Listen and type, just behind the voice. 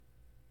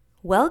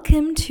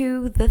Welcome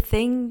to the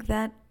thing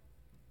that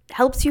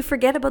helps you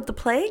forget about the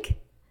plague?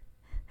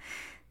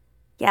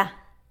 Yeah,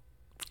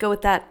 go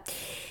with that.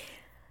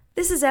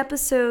 This is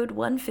episode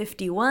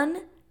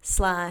 151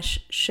 /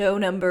 show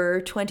number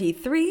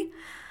 23.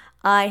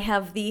 I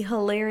have the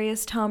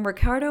hilarious Tom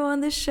Ricardo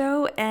on this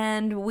show,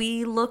 and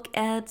we look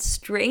at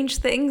strange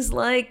things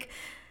like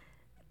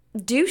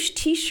douche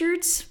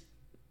t-shirts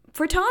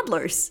for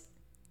toddlers.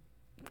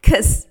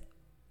 Because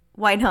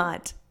why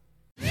not?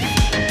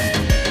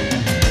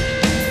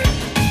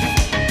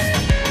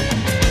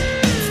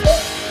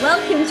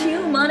 Welcome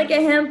to Monica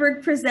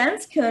Hamburg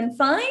Presents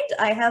Confined.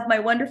 I have my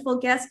wonderful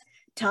guest,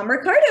 Tom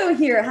Ricardo,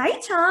 here. Hi,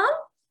 Tom.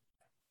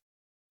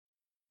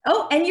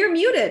 Oh, and you're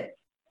muted.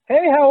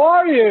 Hey, how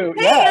are you?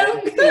 Hey,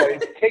 I'm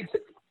good.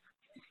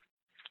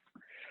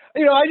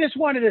 I just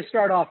wanted to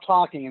start off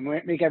talking and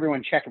make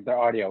everyone check if their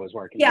audio was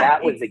working. Yeah,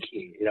 that was the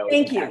key.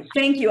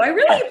 Thank you. I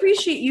really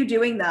appreciate you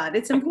doing that.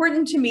 It's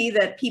important to me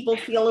that people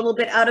feel a little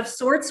bit out of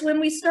sorts when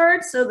we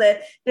start, so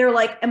that they're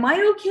like, "Am I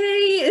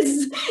okay?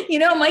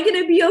 Am I going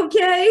to be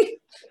okay?"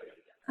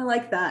 I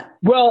like that.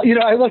 Well,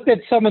 I looked at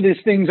some of these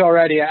things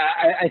already.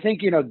 I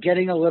think,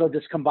 getting a little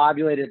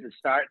discombobulated at the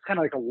start, it's kind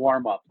of like a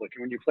warm-up. Like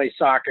when you play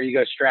soccer, you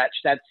go stretch.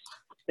 That's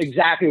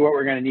exactly what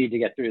we're going to need to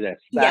get through this.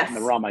 That and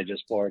the rum I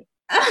just poured.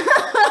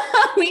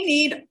 We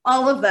need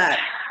all of that.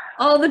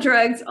 All the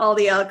drugs, all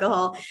the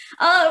alcohol.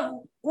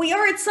 We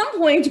are at some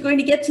point going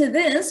to get to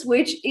this,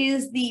 which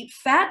is the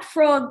Fat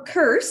Frog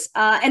Curse.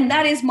 And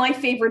that is my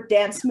favorite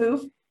dance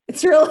move.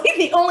 It's really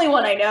the only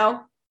one I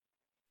know.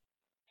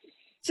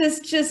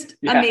 Just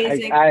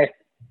amazing.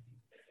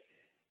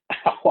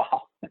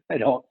 Wow.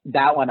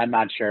 That one I'm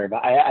not sure,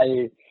 but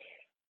I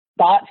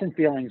thoughts and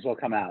feelings will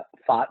come out.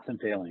 Thoughts and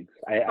feelings.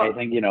 I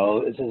think,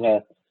 this is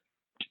a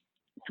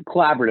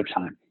collaborative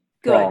time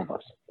for all of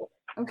us.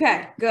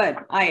 Okay, good.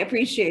 I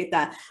appreciate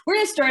that. We're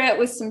going to start out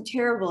with some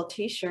terrible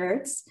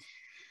t-shirts.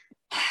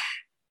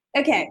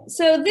 Okay,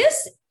 so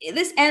this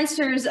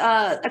answers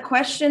a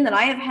question that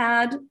I have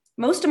had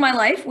most of my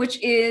life,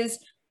 which is,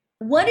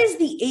 what is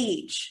the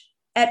age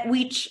at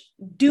which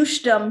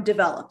douchedom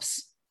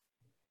develops?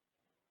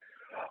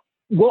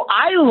 Well,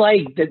 I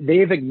like that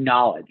they've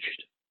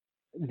acknowledged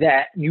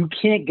that you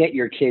can't get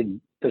your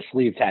kid the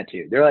sleeve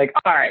tattoo. They're like,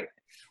 all right,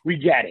 we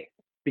get it.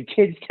 The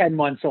kid's 10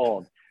 months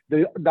old.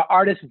 The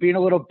artist being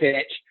a little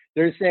bitch.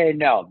 They're saying,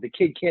 no, the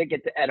kid can't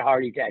get the Ed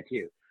Hardy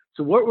tattoo.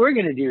 So what we're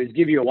going to do is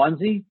give you a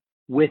onesie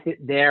with it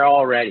there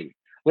already.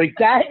 Like,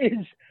 that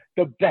is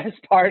the best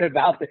part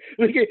about it.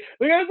 I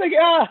was like,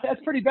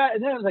 that's pretty bad.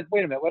 And then I was like,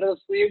 wait a minute, what are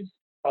those sleeves?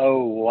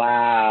 Oh,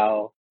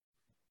 wow.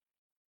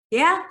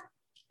 Yeah.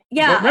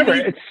 But remember,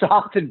 it's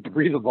soft and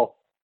breathable.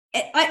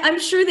 I'm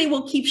sure they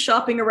will keep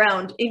shopping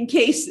around in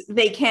case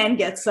they can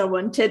get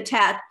someone to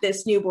tat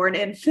this newborn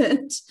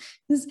infant,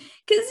 because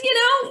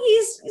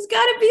he's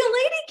got to be a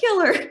lady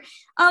killer.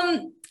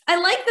 I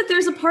like that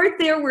there's a part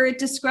there where it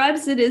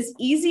describes it as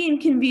easy and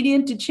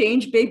convenient to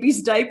change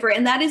baby's diaper,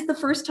 and that is the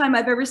first time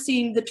I've ever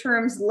seen the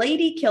terms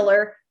lady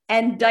killer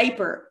and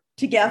diaper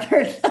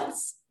together.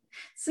 It's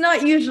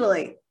not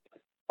usually.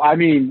 I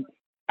mean,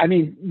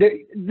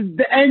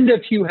 the end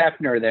of Hugh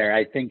Hefner there,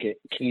 I think it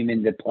came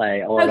into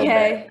play a little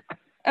bit.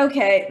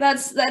 Okay,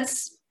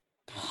 that's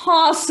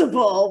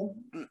possible.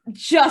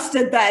 Just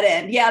at that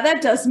end, yeah,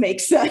 that does make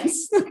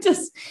sense.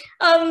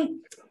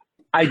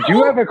 I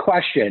do have a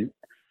question.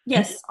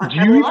 Yes. Do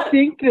you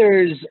think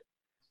there's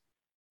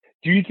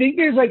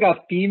like a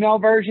female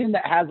version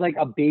that has like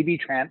a baby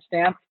tramp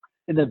stamp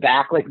in the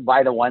back, like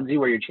by the onesie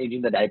where you're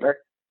changing the diaper?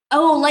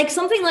 Oh, like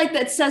something like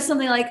that says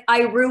something like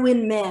 "I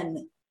ruin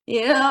men."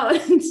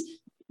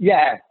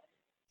 Yeah.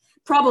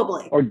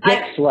 Probably. Or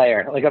Dick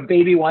Slayer, like a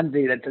baby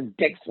onesie that says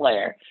Dick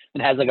Slayer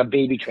and has like a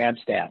baby tramp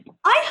stamp.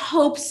 I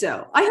hope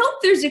so. I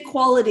hope there's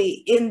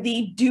equality in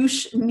the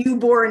douche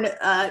newborn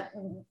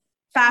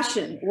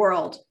fashion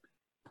world.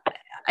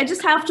 I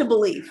just have to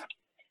believe.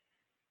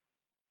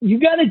 You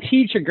got to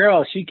teach a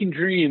girl she can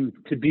dream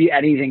to be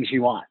anything she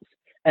wants.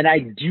 And I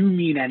do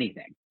mean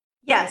anything.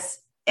 Yes.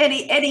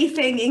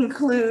 Anything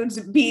includes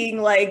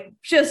being like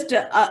just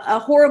a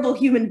horrible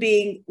human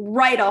being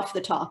right off the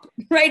top.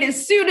 Right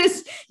as soon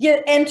as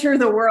you enter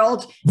the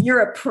world, you're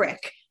a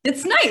prick.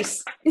 It's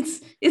nice.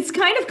 It's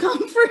kind of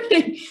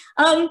comforting.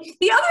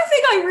 The other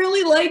thing I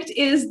really liked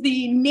is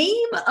the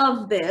name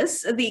of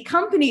this. The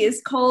company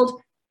is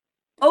called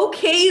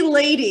Okay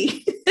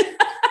Lady. And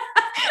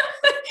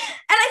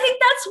I think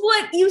that's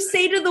what you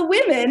say to the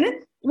women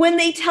when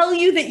they tell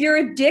you that you're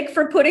a dick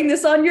for putting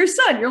this on your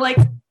son. You're like,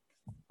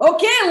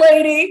 okay,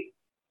 lady.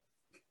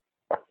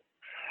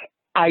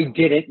 I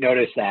didn't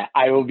notice that.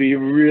 I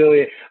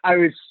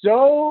was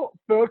so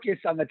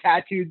focused on the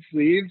tattooed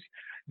sleeves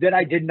that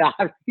I did not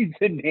read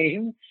the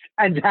name.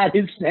 And that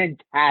is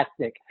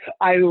fantastic.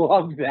 I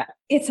love that.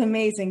 It's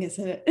amazing,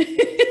 isn't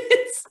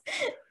it?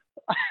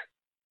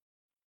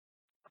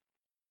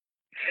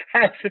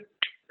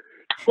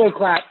 So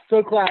clap.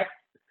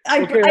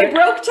 I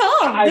broke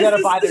Tom. I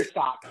gotta buy their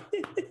stock.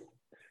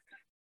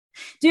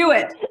 Do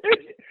it.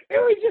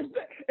 was just,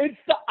 it's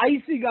the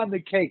icing on the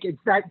cake. It's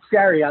that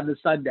cherry on the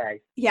sundae.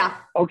 Yeah.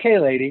 Okay,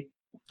 lady.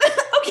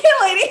 Okay,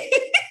 lady.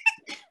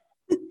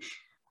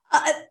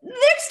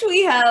 Next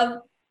we have,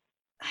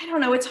 I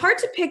don't know, it's hard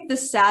to pick the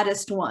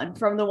saddest one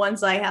from the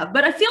ones I have,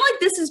 but I feel like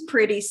this is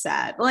pretty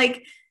sad.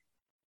 Like,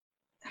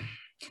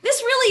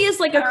 this really is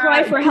like a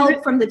cry for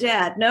help from the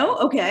dad. No?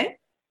 Okay.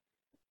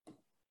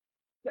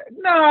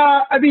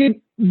 No, I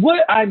mean,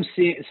 what I'm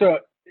seeing, so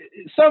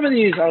some of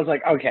these I was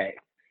like, okay,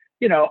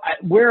 you know,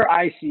 where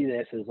I see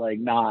this is like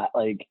not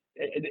like,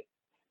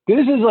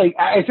 this is like,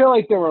 I feel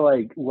like there were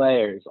like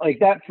layers. Like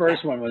that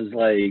first one was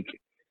like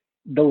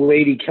the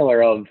lady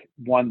killer of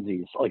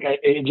onesies. Like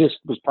it just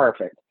was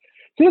perfect.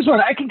 So this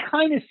one, I can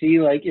kind of see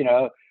like, you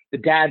know, the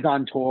dad's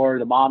on tour,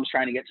 the mom's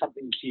trying to get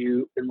something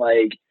cute, and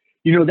like,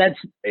 you know, that's,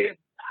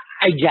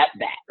 I get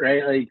that,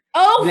 right? Like,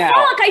 oh, now,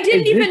 fuck, I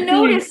didn't even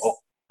notice.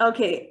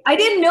 Okay, I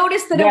didn't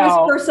notice that now, it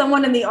was for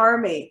someone in the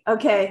army.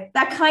 Okay,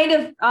 that kind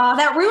of,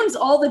 that ruins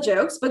all the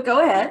jokes, but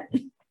go ahead.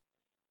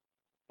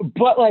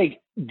 But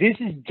like, this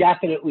is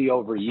definitely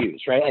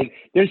overused, right? Like,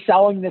 they're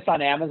selling this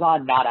on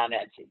Amazon, not on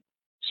Etsy.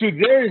 So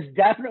there's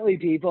definitely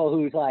people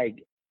who's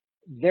like,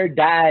 their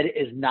dad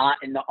is not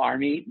in the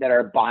army that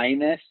are buying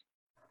this.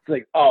 It's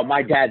like, oh,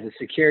 my dad's a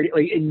security.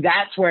 Like, and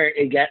that's where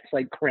it gets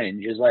like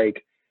cringe, is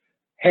like,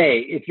 hey,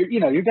 if you're, you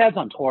know, your dad's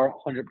on tour,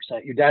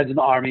 100%. Your dad's in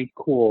the army,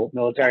 cool.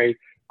 Military,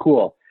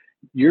 cool.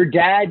 Your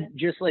dad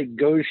just like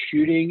goes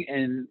shooting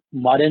and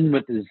mudding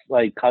with his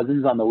like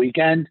cousins on the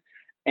weekend,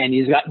 and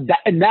he's got that,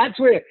 and that's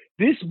where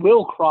this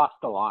will cross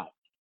the line.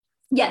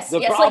 Yes.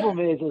 The problem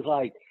is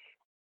like,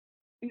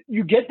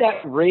 you get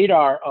that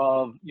radar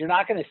of, you're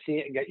not going to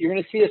see it. You're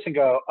going to see this and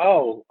go,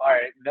 oh, all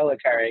right,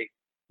 military,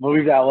 we'll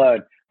leave that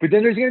alone. But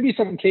then there's going to be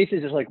some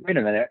cases it's like, wait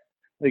a minute,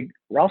 like,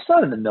 Ralph's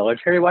not in the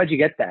military. Why'd you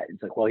get that?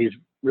 It's like, well, he's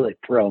really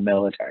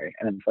pro-military.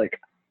 And it's like,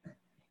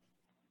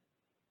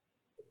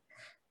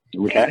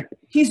 okay.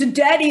 He's a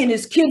daddy in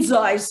his kid's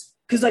eyes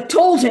because I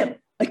told him.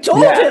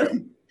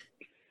 Him.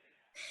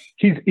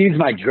 He's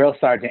my drill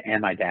sergeant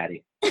and my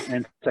daddy.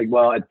 And it's like,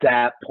 well, at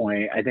that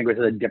point, I think it's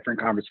a different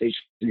conversation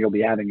you'll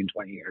be having in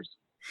 20 years.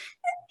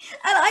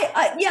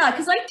 And yeah,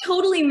 because I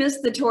totally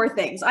missed the tour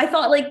things. I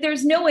thought like,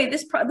 there's no way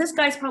this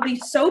guy's probably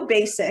so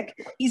basic.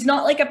 He's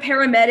not like a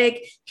paramedic.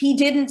 He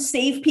didn't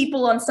save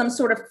people on some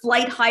sort of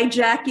flight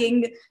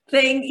hijacking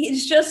thing.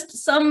 He's just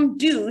some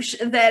douche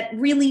that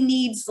really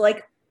needs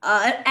like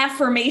an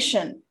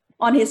affirmation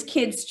on his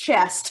kid's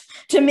chest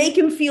to make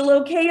him feel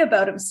okay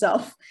about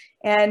himself.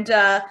 And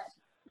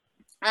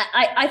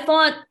I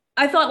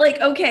thought like,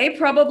 okay,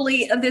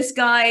 probably this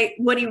guy,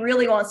 what he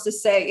really wants to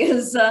say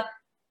is,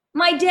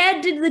 my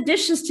dad did the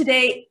dishes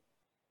today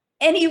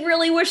and he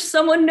really wished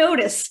someone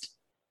noticed.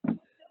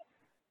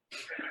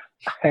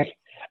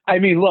 I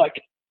mean, look,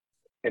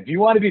 if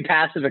you want to be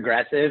passive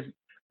aggressive,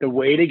 the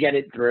way to get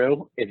it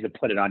through is to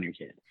put it on your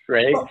kid,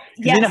 right? Well,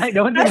 yes.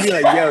 No one's going to be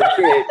like, yo,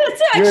 kid,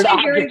 you're an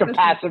object of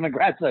passive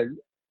aggressive.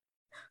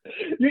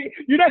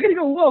 You're not going to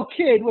go, whoa,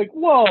 kid, like,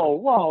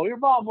 whoa, your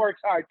mom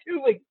works hard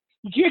too. Like,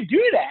 you can't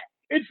do that.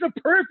 It's the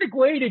perfect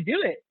way to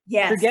do it.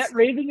 Yes. Forget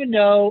raising a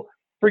no.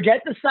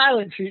 Forget the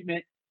silent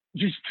treatment.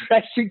 Just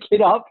dress your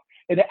kid up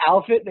in an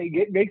outfit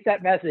that makes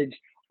that message.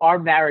 Our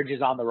marriage is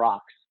on the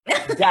rocks.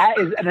 That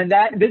is, and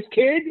then this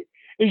kid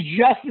is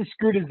just as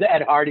screwed as the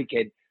Ed Hardy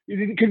kid,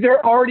 because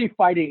they're already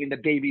fighting, and the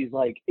baby's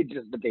like, it's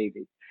just the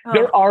baby. Oh.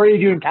 They're already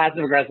doing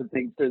passive aggressive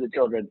things through the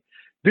children.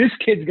 This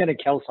kid's gonna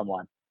kill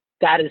someone.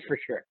 That is for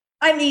sure.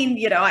 I mean,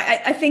 you know,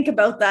 I think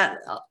about that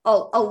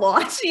a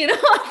lot, you know.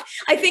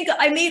 I think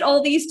I made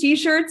all these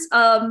t-shirts.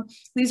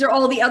 These are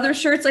all the other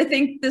shirts I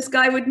think this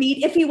guy would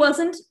need if he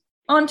wasn't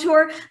on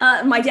tour.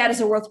 My dad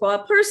is a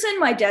worthwhile person.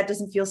 My dad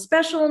doesn't feel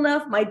special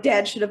enough. My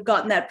dad should have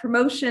gotten that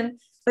promotion.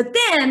 But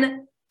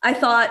then I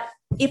thought,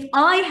 if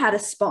I had a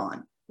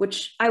spawn,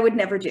 which I would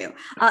never do,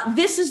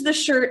 this is the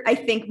shirt I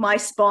think my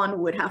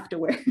spawn would have to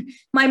wear.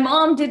 My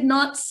mom did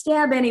not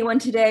stab anyone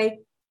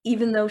today,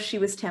 even though she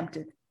was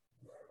tempted.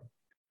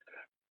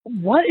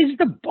 What is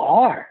the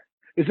bar?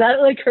 Is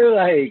that like her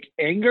like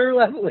anger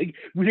level? Like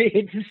when it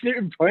hits a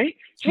certain point,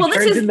 she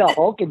turns into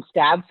Hulk and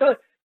stabs her?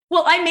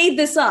 Well, I made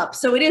this up,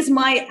 so it is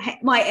my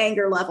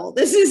anger level.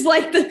 This is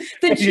like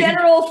the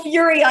general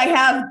fury I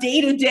have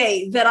day to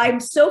day, that I'm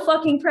so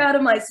fucking proud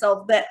of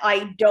myself that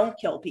I don't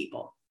kill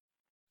people.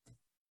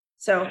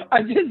 So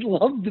I just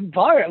love the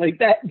bar, like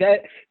that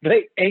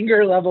like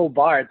anger level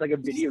bar. It's like a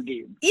video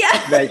game. Yeah,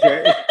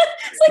 measure.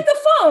 It's like the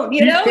phone,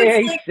 you know.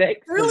 It's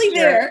like really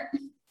there.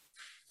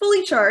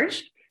 Fully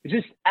charged. It's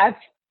just, I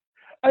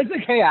was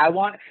like, hey,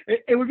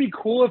 it would be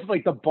cool if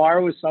like the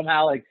bar was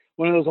somehow like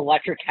one of those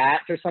electric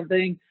hats or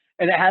something,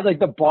 and it had like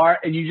the bar,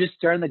 and you just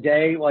during the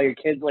day while your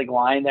kid's like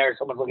lying there,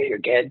 someone's looking at your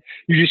kid,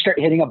 you just start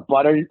hitting a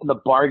button and the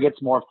bar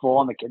gets more full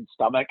on the kid's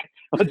stomach.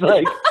 It's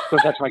like, don't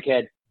touch my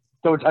kid.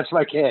 Don't touch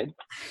my kid.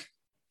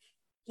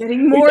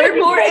 Getting more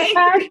and more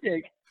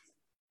fantastic.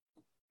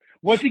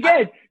 Once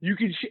again, you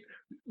can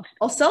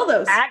I'll sell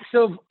those. Acts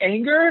of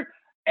anger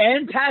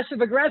and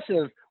passive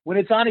aggressive. When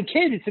it's on a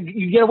kid,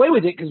 you get away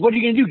with it, because what are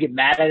you going to do? Get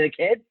mad at a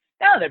kid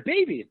No, they're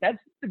babies. That's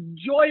the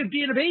joy of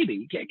being a baby.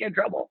 You can't get in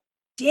trouble.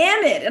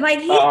 Damn it. And I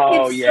hate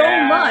kids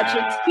so much.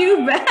 It's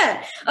too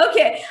bad.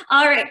 Okay.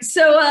 All right.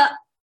 So,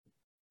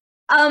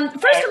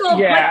 first of all,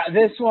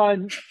 this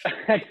one,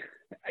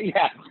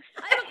 yeah.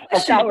 I have a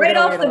question right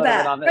off the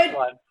bat.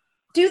 Right?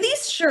 Do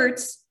these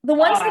shirts, the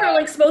ones that are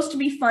like supposed to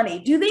be funny,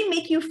 do they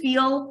make you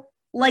feel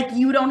like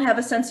you don't have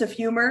a sense of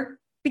humor?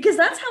 Because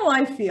that's how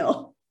I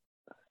feel.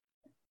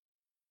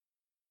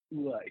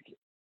 Like,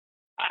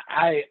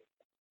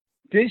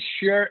 this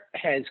shirt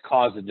has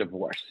caused a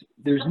divorce.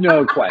 There's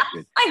no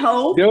question. I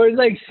hope. There was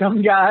like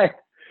some guy,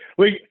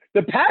 like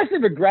the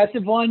passive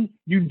aggressive one,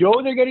 you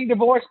know they're getting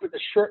divorced, but the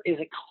shirt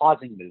isn't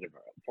causing the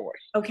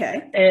divorce.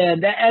 Okay.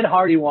 And the Ed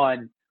Hardy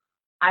one,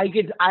 I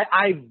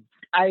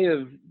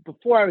have,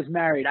 before I was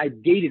married, I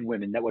dated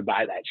women that would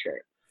buy that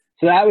shirt.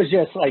 So that was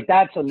just like,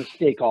 that's a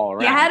mistake all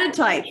around. You had a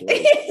type.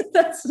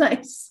 That's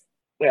nice.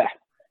 Yeah.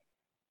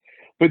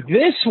 But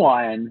this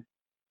one,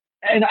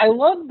 and I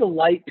love the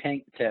light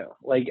pink too.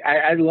 Like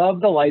I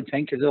love the light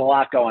pink because there's a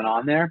lot going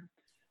on there.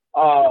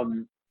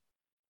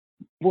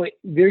 But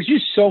there's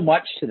just so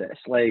much to this.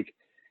 Like,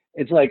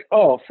 it's like,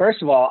 oh,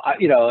 first of all,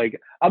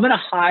 like I'm going to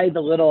hide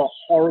the little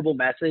horrible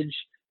message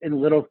in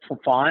little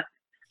font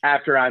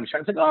after I'm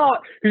shot. It's like, oh,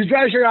 who's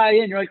drives your eye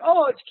in? You're like,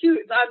 oh, it's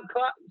cute. I'm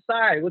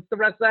sorry. What's the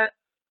rest of that?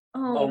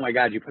 Oh my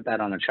God, you put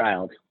that on a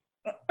child.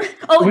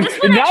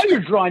 And now you're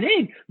drawn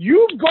in.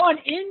 You've gone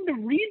in to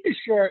read the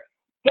shirt.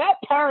 That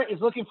parent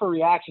is looking for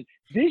reaction.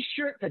 This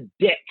shirt's a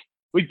dick.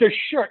 Like, the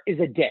shirt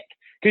is a dick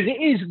because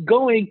it is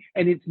going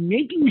and it's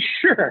making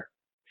sure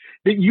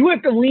that you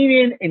have to lean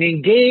in and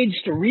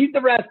engage to read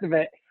the rest of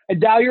it. And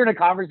now you're in a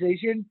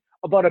conversation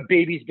about a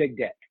baby's big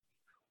dick.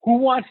 Who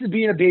wants to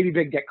be in a baby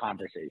big dick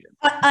conversation?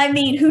 I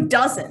mean, who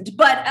doesn't?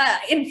 But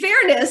in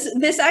fairness,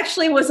 this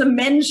actually was a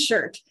men's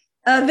shirt.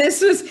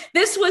 This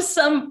was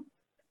some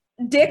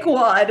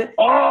dickwad.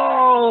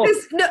 Oh,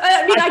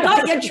 I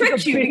got you,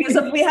 tricked you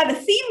because we had a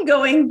theme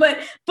going, but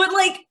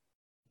like,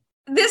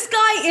 this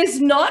guy is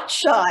not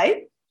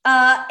shy,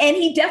 and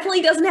he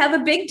definitely doesn't have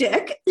a big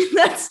dick.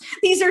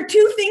 These are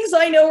two things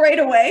I know right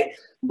away.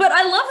 But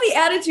I love the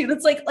attitude.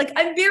 It's like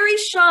I'm very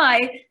shy,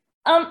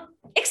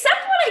 except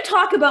when I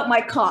talk about my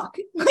cock.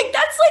 Like,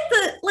 that's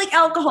like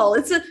alcohol.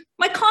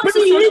 My cock's a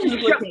social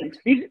lubricant.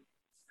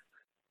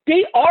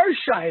 They are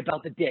shy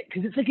about the dick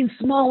because it's like in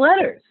small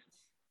letters.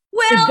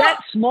 Well, is that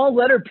small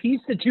letter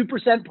piece the 2%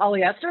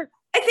 polyester?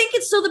 I think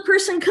it's so the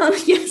person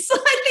comes. Yes,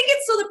 I think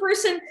it's so the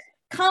person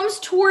comes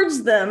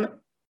towards them,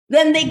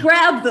 then they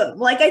grab them.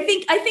 Like, I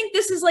think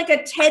this is like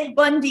a Ted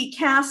Bundy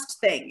cast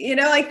thing.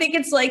 I think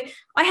it's like,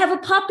 I have a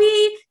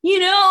puppy.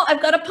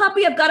 I've got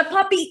a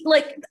puppy.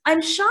 Like,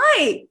 I'm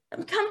shy.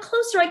 Come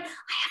closer. I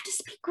have to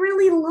speak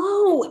really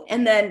low,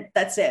 and then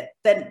that's it.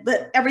 Then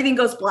everything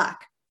goes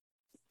black.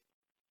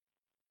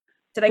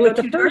 Did I go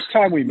too dark? The first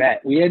time we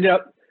met, we ended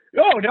up.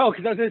 Oh no,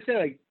 because I was gonna say,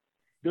 like,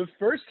 the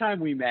first time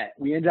we met,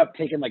 we ended up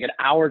taking like an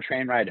hour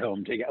train ride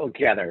home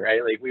together,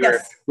 right? Like we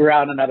were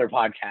on another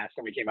podcast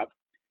and we came up.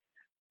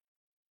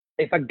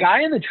 If a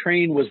guy in the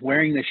train was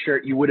wearing this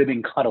shirt, you would have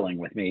been cuddling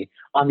with me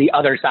on the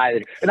other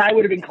side, and I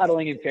would have been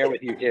cuddling in fair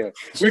with you too.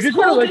 We just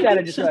would have looked at it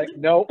and just like,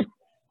 nope,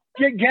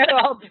 get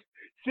up,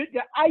 sit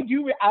down.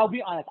 I'll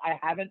be honest, I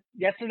haven't.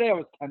 Yesterday I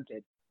was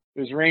tempted. It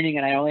was raining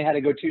and I only had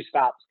to go 2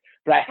 stops,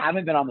 but I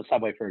haven't been on the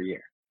subway for a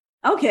year.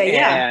 Okay,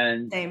 yeah.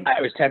 And same.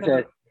 I was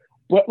tempted.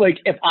 But like,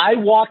 if I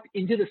walked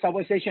into the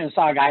subway station and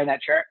saw a guy in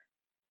that shirt,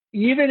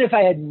 even if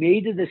I had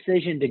made the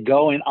decision to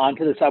go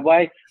onto the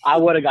subway, I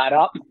would have got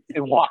up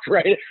and walked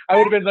right. I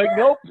would have been like,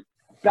 nope,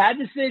 bad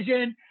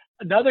decision.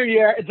 Another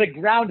year. It's like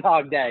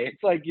Groundhog Day.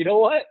 It's like, you know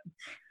what?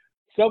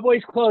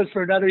 Subway's closed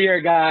for another year,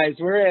 guys.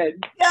 We're in.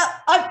 Yeah,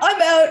 I'm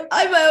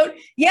out.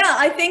 Yeah,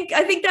 I think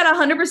that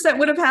 100%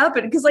 would have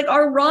happened because like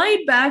our ride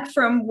back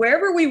from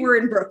wherever we were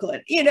in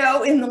Brooklyn, in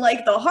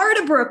the heart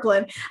of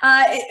Brooklyn,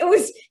 it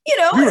was,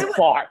 we were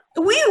far.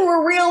 We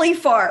were really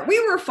far. We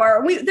were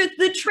far.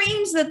 The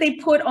trains that they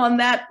put on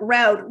that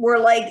route were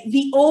like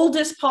the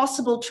oldest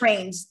possible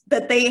trains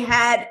that they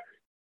had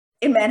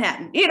in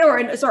Manhattan, or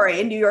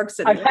in New York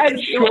City. I've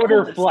had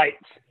shorter flights.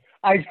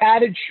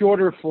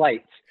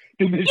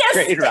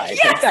 Train ride.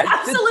 Yes,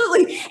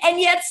 absolutely. And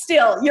yet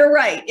still, you're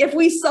right. If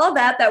we saw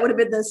that would have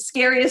been the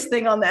scariest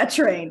thing on that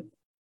train.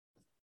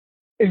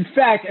 In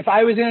fact, if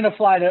I was going to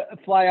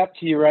fly up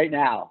to you right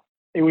now,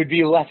 it would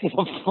be less of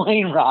a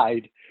plane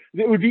ride.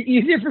 It would be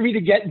easier for me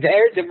to get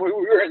there than when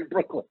we were in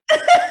Brooklyn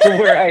to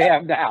where I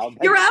am now.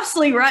 You're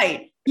absolutely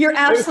right. You're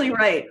absolutely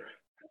right.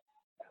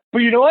 But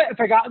you know what? If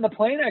I got on the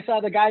plane, I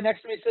saw the guy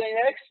next to me sitting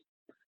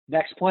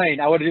next plane,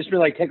 I would have just been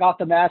like, take off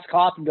the mask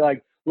off and be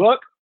like, look,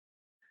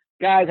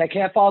 guys, I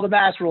can't follow the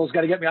mask rules.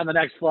 Got to get me on the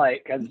next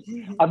flight because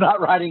I'm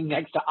not riding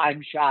next to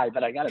I'm shy,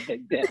 but I got a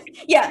big dick.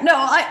 Yeah, no,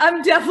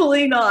 I'm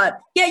definitely not.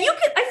 Yeah, you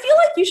could. I feel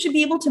like you should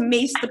be able to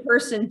mace the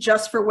person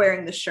just for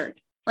wearing the shirt.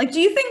 Like, do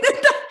you think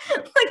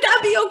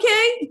that'd be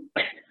okay?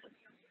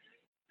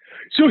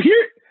 So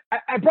here,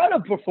 I brought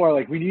up before,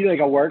 like, we need like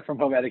a work from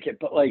home etiquette,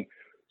 but like,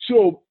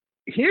 so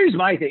here's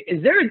my thing: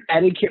 is there an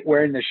etiquette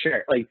wearing the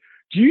shirt? Like,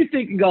 do you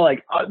think and go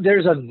like,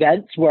 there's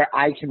events where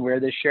I can wear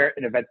this shirt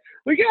and events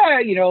like, yeah,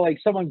 you know, like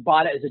someone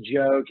bought it as a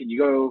joke and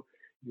you're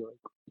like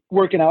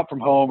working out from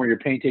home or you're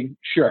painting,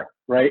 sure,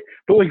 right?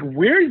 But like,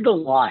 where's the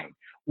line?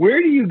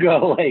 Where do you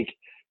go? Like,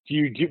 do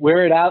you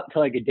wear it out to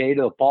like a day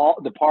to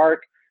the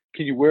park?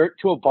 Can you wear it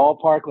to a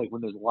ballpark like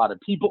when there's a lot of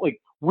people? Like,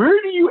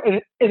 where do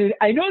you? And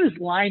I know this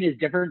line is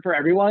different for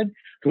everyone.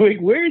 But like,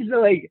 where's the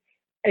like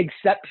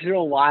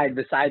exceptional line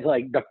besides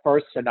like the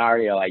first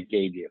scenario I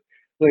gave you?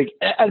 Like,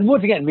 and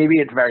once again, maybe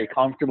it's very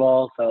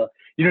comfortable. So,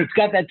 you know, it's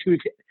got that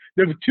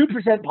the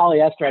 2%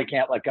 polyester I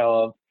can't let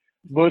go of,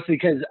 mostly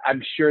because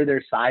I'm sure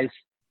there's size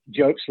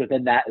jokes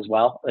within that as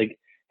well. Like,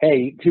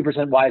 hey,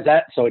 2%, why is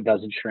that? So it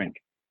doesn't shrink,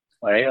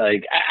 right?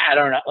 Like, I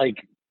don't know. Like,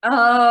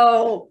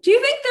 oh, do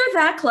you think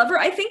they're that clever?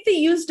 I think they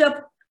used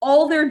up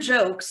all their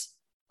jokes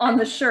on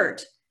the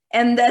shirt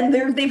and then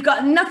they've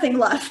got nothing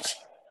left.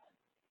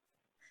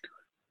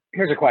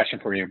 Here's a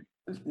question for you.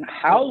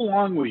 How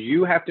long would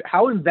you have to,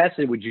 how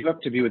invested would you have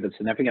to be with a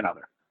significant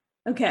other?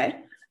 Okay.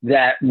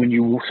 That when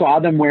you saw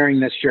them wearing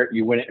this shirt,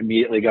 you wouldn't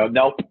immediately go,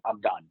 nope, I'm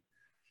done.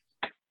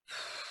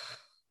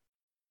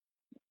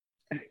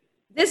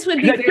 This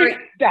would be very.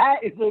 That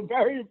is a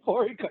very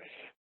important question.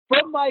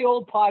 From my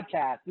old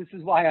podcast, this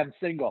is why I'm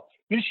single.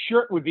 This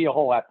shirt would be a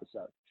whole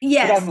episode.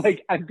 Yes. I'm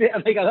like,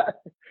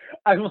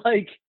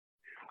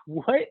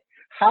 what?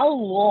 How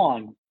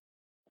long?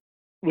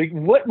 Like,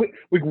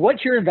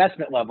 what's your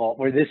investment level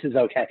where this is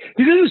okay?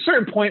 Because there's a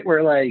certain point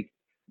where like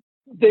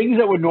things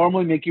that would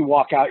normally make you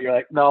walk out, you're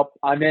like, nope,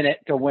 I'm in it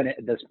to win it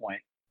at this point.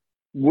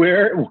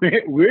 Where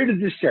does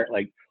this shirt,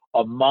 like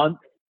a month?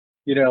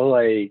 You know,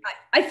 like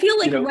I feel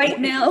like right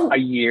now, a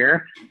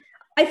year.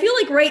 I feel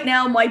like right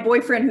now, my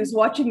boyfriend who's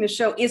watching the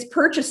show is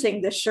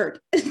purchasing this shirt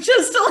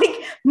just to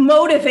like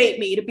motivate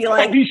me to be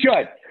like, he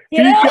should.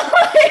 You know,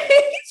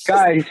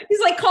 guys,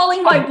 he's like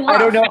calling my bluff. I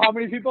don't know how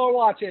many people are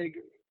watching.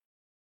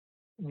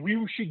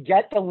 We should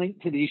get the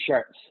link to these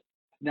shirts.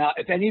 Now,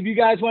 if any of you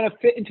guys want to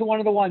fit into one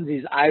of the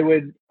onesies, I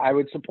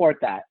would support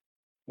that.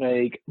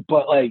 Like,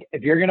 but like,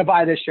 if you're gonna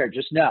buy this shirt,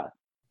 just know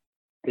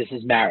this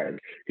is marriage.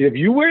 If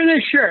you wear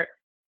this shirt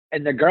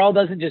and the girl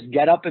doesn't just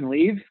get up and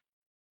leave,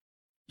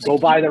 go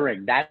buy the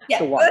ring. That's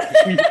the one.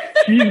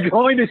 She's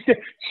going to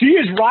stay. She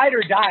is ride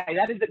or die.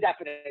 That is the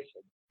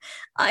definition.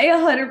 I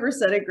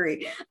 100%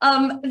 agree.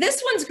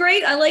 This one's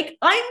great. I like,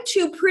 I'm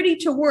too pretty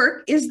to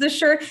work is the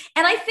shirt.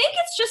 And I think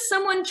it's just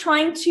someone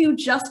trying to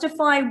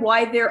justify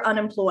why they're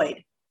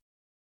unemployed.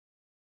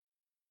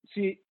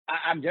 See,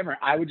 I'm different.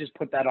 I would just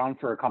put that on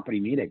for a company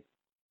meeting.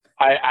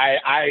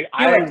 I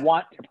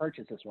want to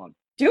purchase this one.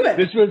 Do it.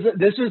 This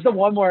was the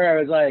one where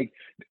I was like,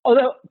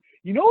 although,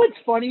 you know what's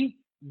funny?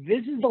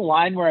 This is the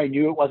line where I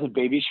knew it wasn't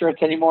baby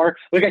shirts anymore.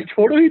 Like, I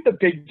totally, the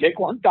big dick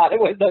one, thought it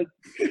was. But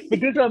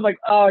this one, I'm like,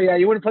 oh, yeah,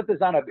 you wouldn't put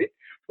this on a big.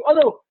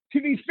 Although,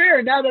 to be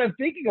fair, now that I'm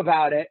thinking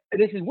about it,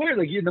 this is weird.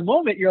 Like, in the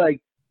moment, you're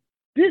like,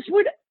 this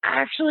would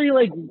actually,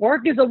 like,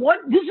 work as a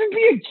one. This would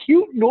be a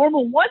cute,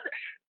 normal one.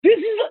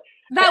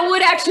 That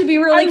would actually be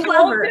really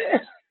clever.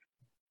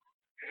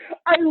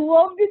 I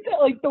loved it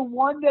that, like, the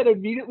one that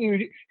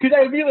immediately, because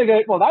I immediately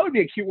go, well, that would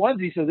be a cute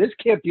onesie, so this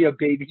can't be a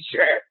baby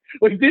shirt.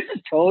 Like, this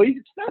is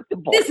totally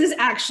acceptable. This is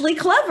actually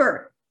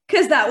clever,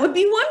 because that would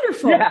be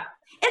wonderful. Yeah.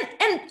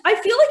 And I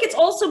feel like it's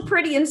also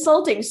pretty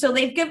insulting. So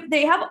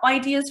they have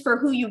ideas for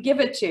who you give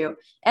it to,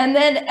 and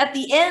then at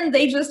the end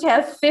they just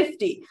have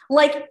 50,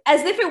 like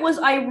as if it was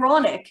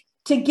ironic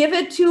to give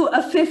it to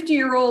a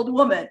 50-year-old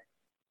woman.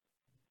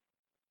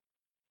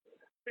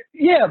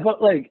 Yeah,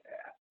 but like,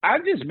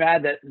 I'm just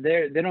mad that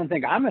they don't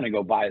think I'm going to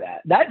go buy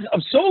that. That's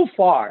so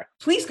far.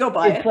 Please go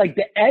buy it. It's like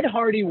the Ed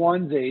Hardy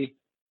onesie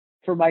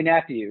for my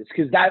nephews,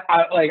 because that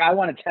I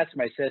want to test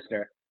my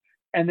sister,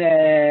 and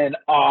then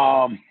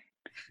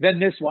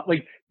this one,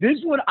 like this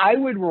one, I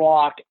would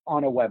rock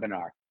on a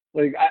webinar.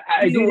 Like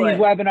I do these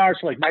webinars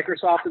for like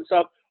Microsoft and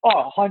stuff.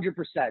 Oh, 100%,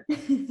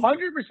 100%.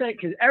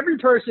 Because every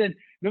person,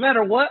 no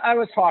matter what I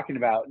was talking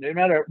about, no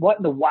matter what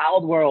in the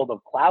wild world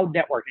of cloud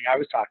networking I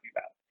was talking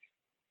about,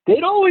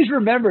 they'd always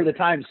remember the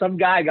time some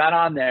guy got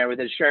on there with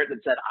his shirt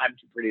that said, "I'm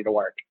too pretty to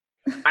work."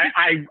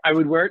 I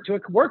would wear it to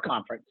a work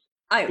conference.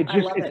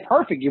 It's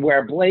perfect. You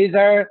wear a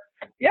blazer.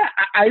 Yeah,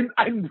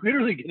 I'm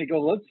literally going to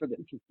go look for this.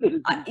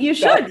 You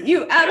should.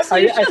 You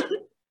absolutely should.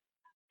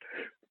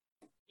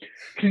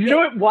 Because you know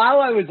what? While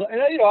I was,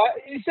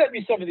 you sent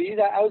me some of these.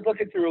 I was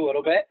looking through a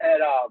little bit,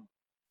 and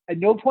at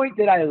no point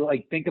did I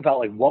like think about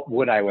like what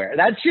would I wear.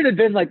 That should have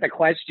been like the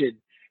question.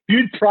 If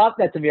you'd prompt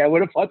that to me, I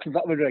would have thought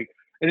about like.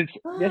 And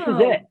this is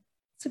it.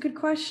 It's a good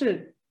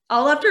question.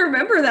 I'll have to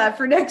remember that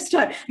for next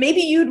time.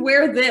 Maybe you'd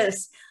wear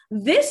this.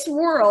 This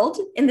world,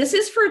 and this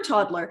is for a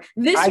toddler,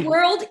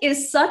 world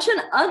is such an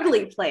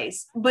ugly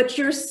place, but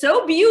you're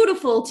so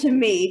beautiful to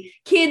me.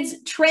 Kids,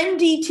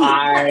 trendy tea.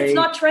 It's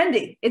not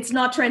trendy. It's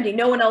not trendy.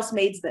 No one else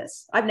made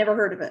this. I've never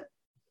heard of it.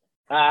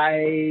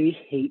 I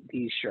hate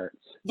these shirts.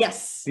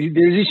 Yes. There's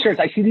these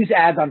shirts. I see these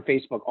ads on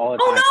Facebook all the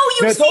time. Oh,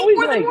 no, you've seen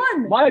more than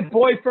one. My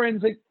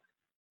boyfriend's like,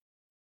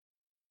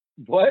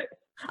 what?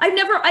 I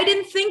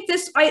didn't think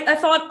this, I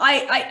thought,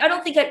 I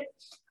don't think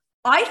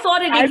I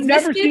thought it I've existed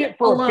never seen it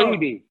for alone. a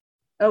baby.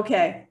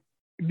 Okay.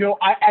 No,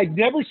 I've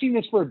never seen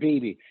this for a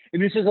baby.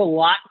 And this is a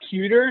lot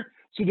cuter.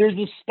 So there's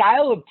this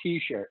style of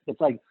t-shirt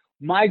that's like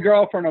my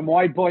girlfriend or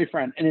my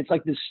boyfriend. And it's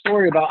like this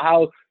story about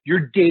how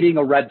you're dating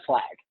a red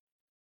flag.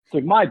 It's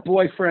like my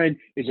boyfriend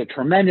is a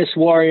tremendous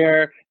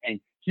warrior and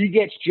he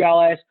gets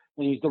jealous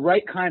when he's the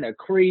right kind of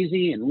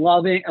crazy and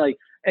loving. Like,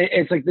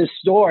 it's like this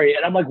story.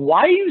 And I'm like,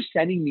 why are you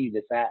sending me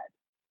this ad?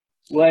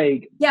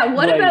 Like, yeah,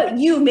 what about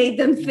you made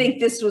them think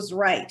this was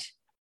right?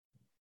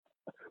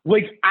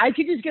 Like, I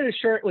could just get a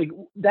shirt. Like,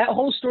 that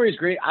whole story is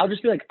great. I'll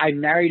just be like, I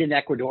married an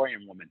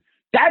Ecuadorian woman.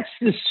 That's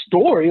the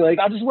story. Like,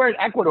 I'll just wear an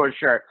Ecuador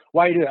shirt.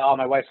 Why do you do it? Oh,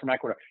 my wife's from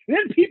Ecuador. And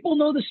then people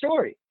know the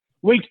story.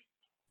 Like,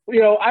 you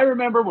know, I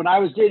remember when I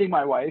was dating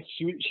my wife,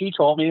 she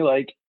told me,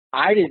 like,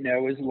 I didn't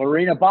know is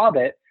Lorena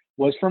Bobbitt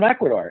was from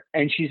Ecuador,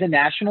 and she's a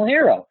national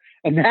hero.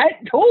 And that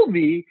told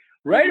me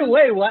right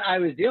away what I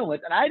was dealing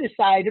with, and I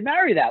decided to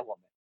marry that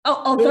woman.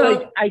 Oh, although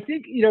like, I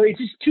think, you know, it's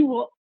just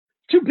too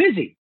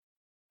busy.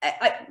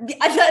 I'm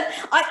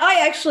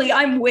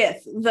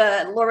with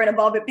the Lorena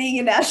Bobbitt being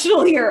a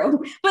national hero,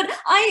 but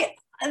I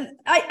feel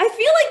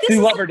like this.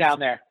 You love her down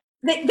there.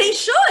 They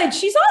should.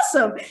 She's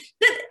awesome.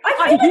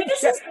 I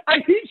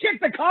heat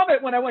checked the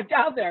comment when I went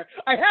down there.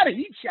 I had to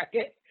heat check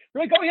it.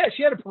 They're like, oh yeah,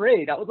 she had a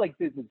parade. I was like,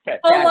 this is fantastic.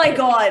 Oh my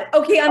God.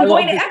 Okay, I'm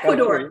going to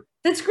Ecuador. Country.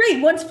 That's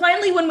great.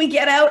 When we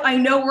get out, I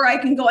know where I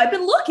can go. I've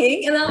been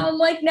looking, and I'm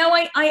like, now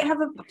I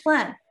have a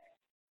plan.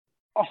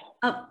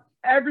 Oh,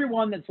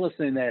 everyone that's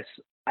listening to this,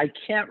 I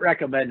can't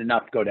recommend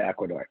enough go to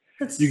Ecuador.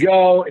 You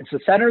go, it's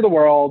the center of the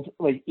world.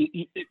 Like,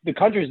 the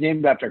country is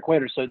named after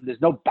Ecuador, so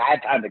there's no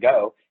bad time to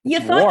go. You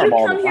thought you'd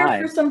come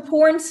here for some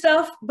porn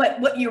stuff, but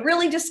what you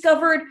really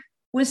discovered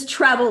was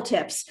travel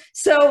tips.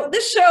 So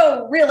this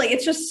show, really,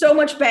 it's just so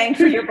much bang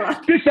for your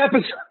buck. This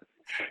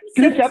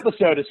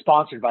episode is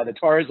sponsored by the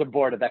Tourism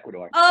Board of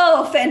Ecuador.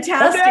 Oh,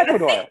 fantastic.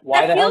 Ecuador.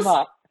 Why the hell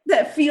not?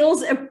 That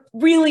feels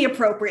really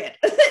appropriate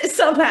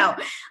somehow.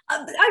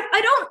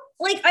 I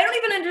don't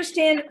even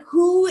understand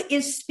who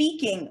is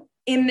speaking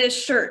in this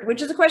shirt,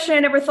 which is a question I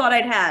never thought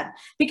I'd had,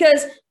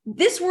 because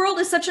this world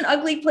is such an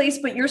ugly place,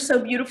 but you're so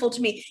beautiful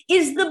to me.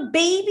 Is the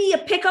baby a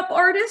pickup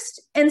artist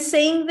and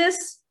saying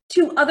this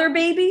to other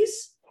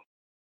babies?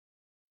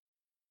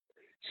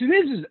 So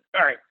this is,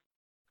 all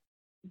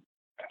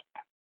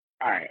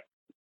right.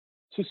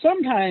 So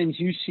sometimes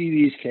you see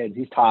these kids,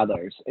 these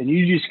toddlers, and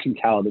you just can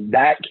tell that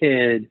that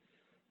kid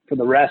for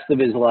the rest of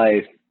his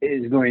life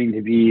is going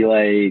to be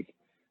like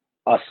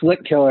a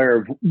slick killer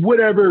of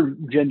whatever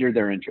gender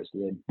they're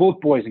interested in,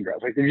 both boys and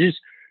girls. Like,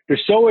 they're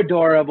so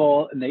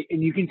adorable,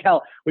 and you can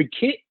tell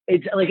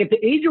it's like at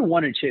the age of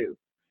 1 or 2,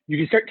 you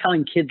can start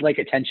telling kids like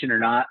attention or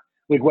not,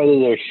 like whether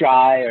they're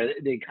shy or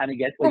they kind of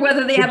get, like, or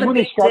whether they have a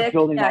big dick.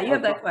 Yeah, you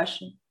have that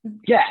question.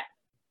 Yeah.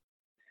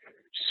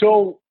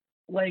 So,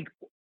 like,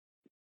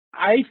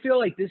 I feel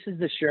like this is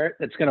the shirt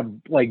that's going to,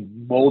 like,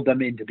 mold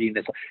them into being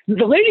this.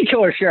 The lady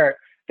killer shirt,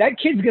 that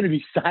kid's going to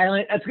be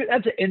silent.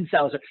 That's an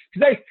incel shirt.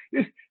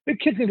 Because the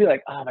kid's going to be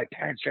like, oh, my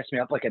parents dressed me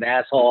up like an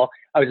asshole.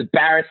 I was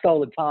embarrassed all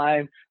the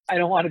time. I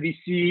don't want to be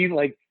seen.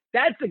 Like,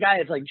 that's the guy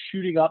that's, like,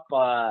 shooting up,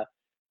 the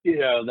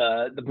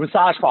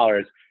massage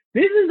parlors.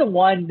 This is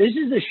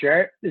the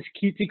shirt, this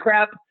cutesy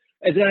crap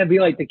is going to be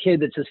like the kid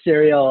that's a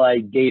serial,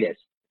 like,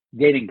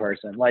 dating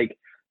person. Like,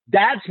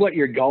 that's what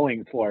you're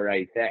going for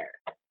right there.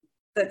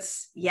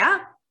 That's yeah.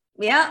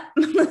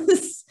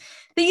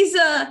 These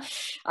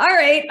all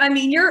right. I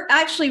mean, you're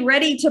actually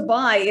ready to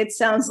buy, it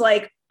sounds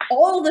like,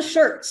 all the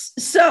shirts.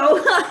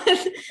 So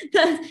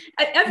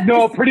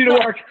no, pretty to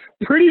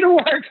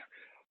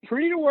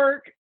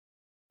work,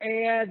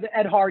 and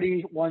Ed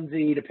Hardy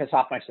onesie to piss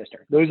off my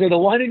sister. Those are the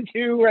 1 and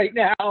 2 right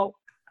now. All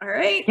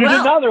right. There's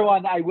another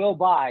one I will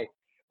buy,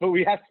 but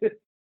we have to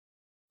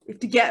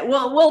get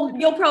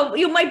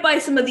you might buy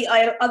some of the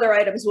other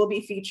items we'll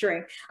be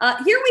featuring.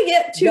 Here we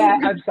get to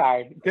I'm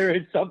sorry, there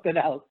is something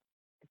else.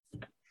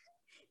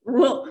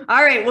 Well,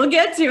 all right, we'll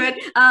get to it.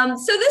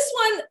 So this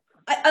one,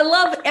 I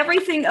love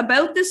everything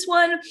about this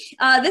one.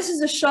 This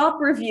is a shop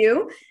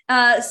review.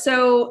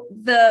 So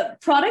the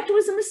product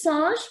was a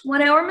massage,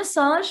 1-hour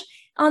massage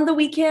on the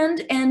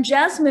weekend, and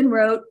Jasmine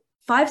wrote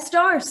 5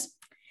 stars.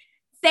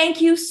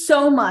 Thank you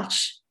so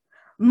much.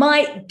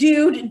 My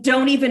dude,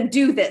 don't even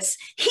do this.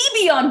 He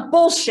be on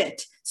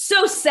bullshit.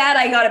 So sad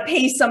I gotta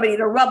pay somebody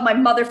to rub my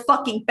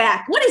motherfucking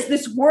back. What is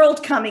this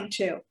world coming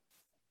to?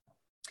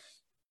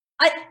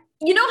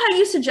 You know how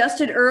you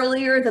suggested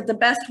earlier that the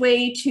best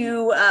way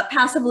to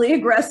passively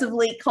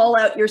aggressively call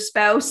out your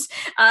spouse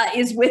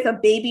is with a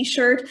baby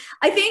shirt?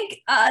 I think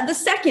the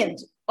second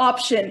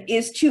option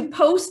is to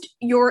post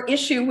your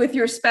issue with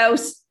your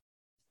spouse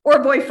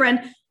or boyfriend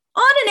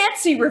on an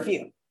Etsy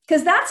review,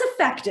 because that's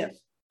effective.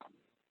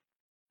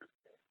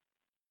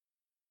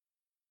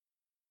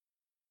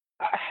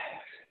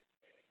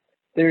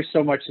 There's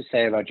so much to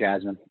say about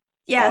Jasmine.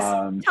 Yes,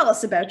 tell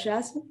us about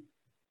Jasmine.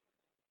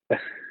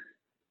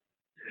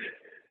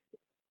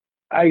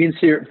 I can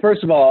see her.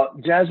 First of all,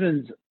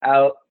 Jasmine's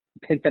out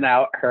pimping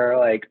out her,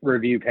 like,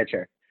 review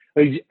picture.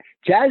 Like,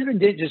 Jasmine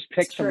didn't just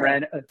pick some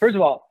random. First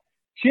of all,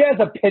 she has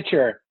a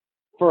picture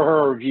for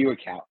her review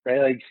account,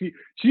 right? Like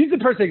she's the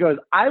person that goes,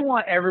 I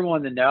want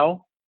everyone to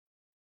know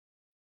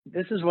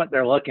this is what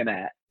they're looking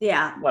at.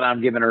 Yeah. When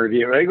I'm giving a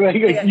review, right?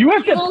 Like, you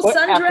have to put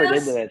effort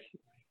into this.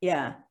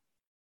 Yeah.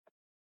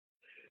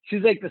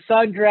 She's like the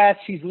sundress.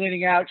 She's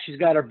leaning out. She's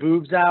got her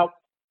boobs out.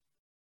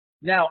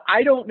 Now,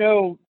 I don't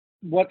know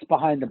what's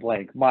behind the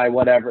blank, my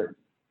whatever.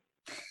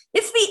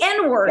 It's the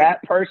N-word.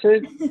 That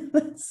person.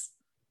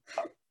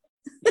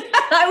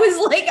 I was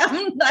like,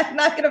 I'm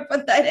not going to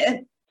put that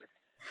in.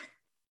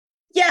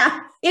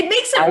 Yeah, it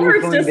makes it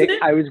worse, doesn't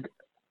it?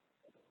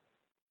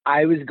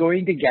 I was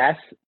going to guess,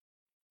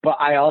 but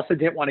I also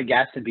didn't want to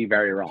guess and be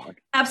very wrong.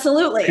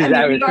 Absolutely.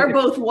 I mean, we are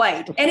both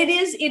white, and it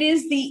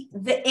is the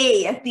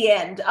A at the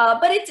end.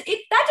 But that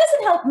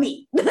doesn't help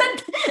me.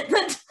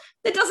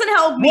 that doesn't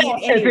help me. Well,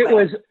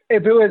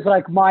 if it was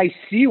like my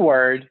C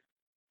word,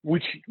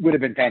 which would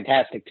have been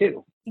fantastic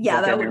too.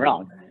 Yeah, that would be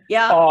wrong.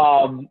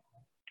 Yeah.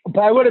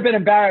 But I would have been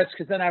embarrassed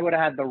because then I would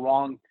have had the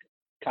wrong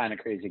kind of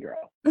crazy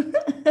girl.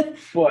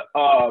 But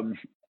I'm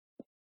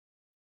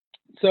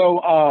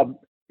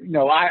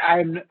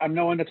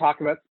no one to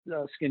talk about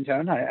skin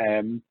tone. I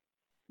am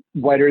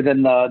whiter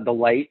than the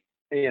light.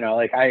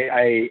 Like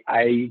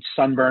I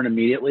sunburn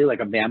immediately like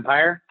a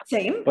vampire.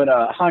 Same. But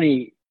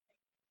honey,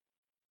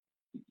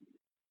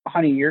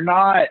 you're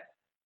not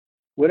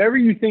whatever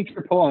you think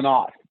you're pulling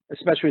off,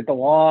 especially with the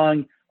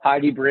long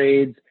Heidi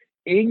braids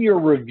in your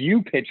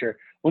review picture.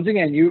 Once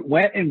again, you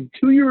went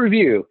into your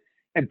review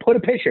and put a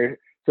picture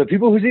so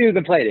people who see you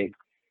complaining,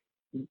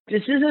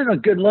 this isn't a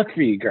good look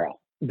for you, girl.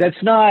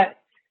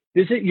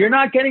 You're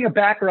not getting a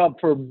back rub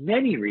for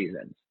many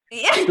reasons.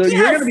 Yeah, so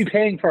you're going to be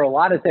paying for a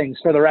lot of things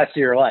for the rest of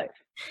your life.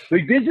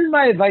 Like, this is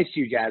my advice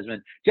to you,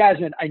 Jasmine.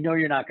 Jasmine, I know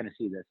you're not going to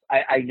see this.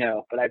 I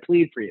know, but I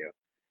plead for you.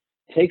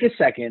 Take a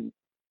second,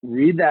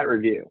 read that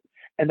review.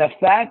 And the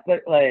fact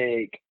that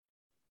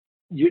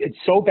it's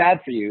so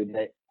bad for you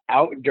that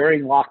out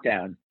during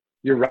lockdown,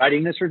 you're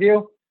writing this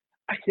review,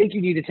 I think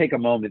you need to take a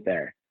moment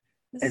there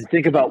and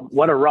think about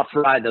what a rough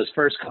ride those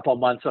first couple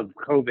months of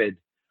COVID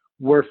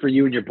were for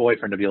you and your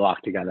boyfriend to be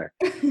locked together.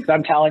 So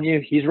I'm telling you,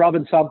 he's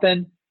rubbing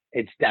something.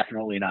 It's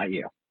definitely not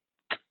you.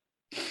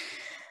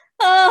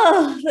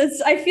 Oh,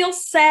 I feel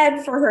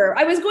sad for her.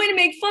 I was going to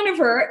make fun of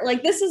her.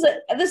 Like, this is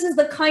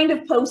the kind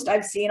of post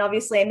I've seen.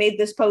 Obviously, I made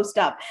this post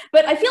up,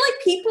 but I feel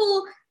like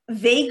people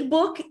vague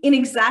book in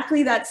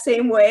exactly that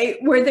same way,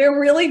 where they're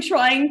really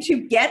trying to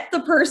get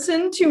the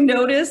person to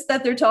notice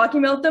that they're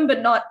talking about them,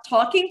 but not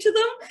talking to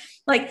them.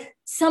 Like,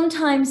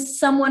 sometimes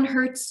someone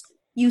hurts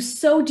you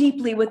so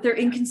deeply with their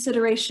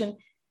inconsideration,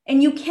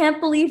 and you can't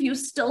believe you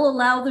still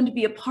allow them to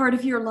be a part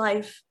of your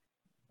life.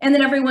 And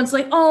then everyone's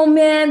like, oh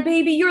man,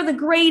 baby, you're the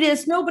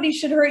greatest. Nobody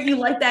should hurt you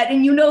like that.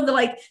 And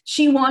that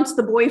she wants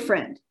the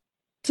boyfriend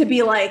to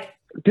be like,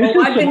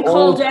 I've been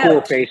called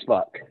out.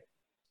 Facebook.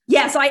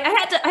 Yeah, so I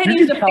had to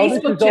use a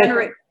Facebook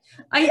generator.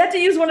 I had to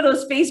use one of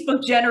those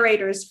Facebook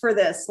generators for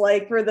this,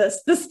 for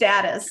the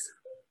status.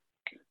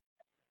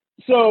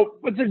 So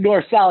let's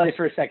ignore Sally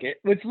for a second.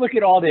 Let's look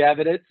at all the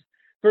evidence.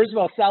 First of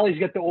all, Sally's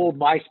got the old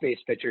MySpace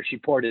picture. She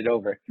poured it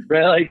over,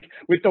 right? Like,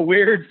 with the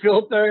weird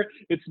filter.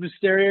 It's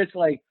mysterious.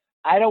 Like,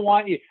 I don't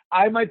want you.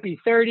 I might be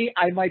 30.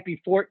 I might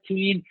be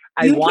 14.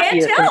 I want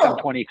you to think I'm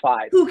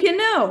 25. Who can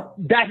know?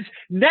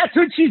 That's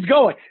what she's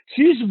going.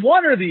 She's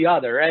one or the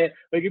other, right?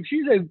 Like, if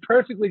she's a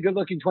perfectly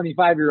good-looking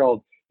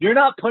 25-year-old, you're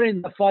not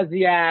putting the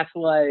fuzzy ass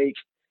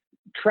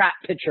trap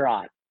picture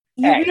on.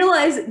 You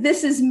realize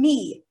this is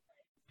me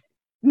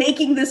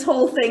making this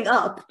whole thing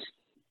up.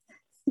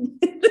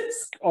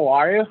 Oh,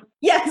 are you?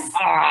 Yes.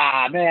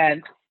 Ah,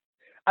 man.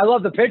 I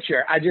love the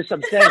picture. I'm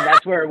saying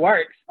that's where it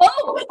works.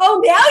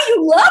 Oh, now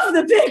you love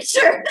the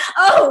picture.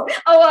 Oh,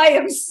 I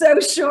am so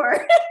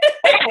sure.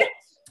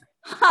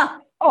 Huh.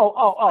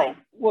 Oh,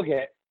 look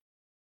at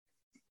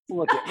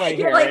right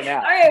here, right now.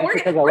 All right,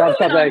 because I love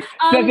something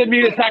doesn't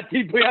mean it's not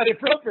deeply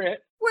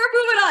inappropriate. We're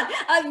moving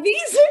on.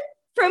 These are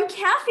from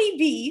Kathy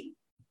B.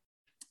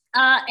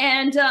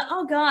 And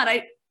oh God,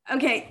 I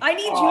need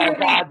you to read.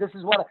 God, this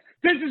is what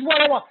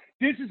I want.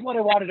 This is what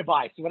I wanted to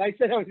buy. So when I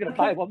said I was going to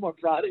buy one more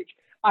product,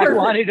 I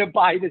wanted to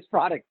buy this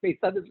product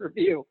based on this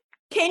review.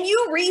 Can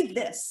you read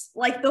this?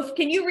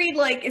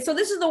 So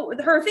this is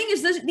her thing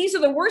is these are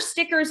the worst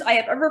stickers I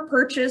have ever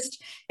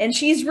purchased. And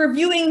she's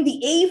reviewing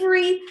the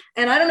Avery.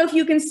 And I don't know if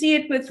you can see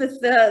it with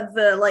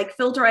the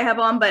filter I have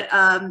on, but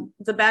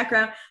the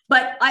background,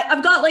 but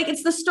I've got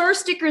it's the star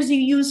stickers you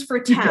use for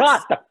tests, I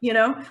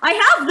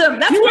have them.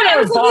 That's why I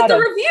was looking at the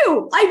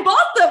review. I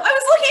bought them.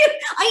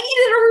 I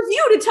needed a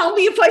review to tell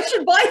me if I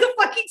should buy the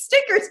fucking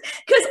stickers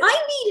because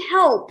I need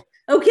help.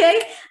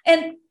 Okay.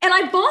 And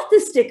I bought the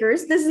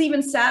stickers. This is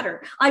even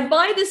sadder. I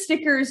buy the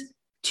stickers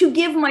to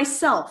give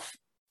myself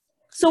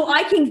so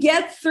I can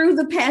get through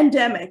the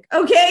pandemic.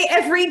 Okay.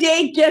 Every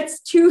day gets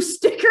 2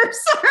 stickers.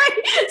 All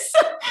right.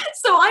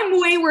 So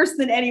I'm way worse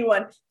than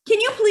anyone. Can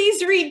you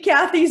please read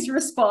Kathy's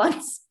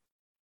response?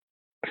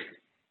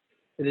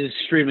 It is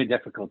extremely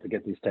difficult to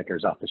get these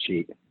stickers off the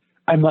sheet.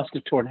 I must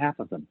have torn half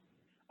of them.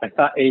 I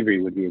thought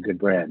Avery would be a good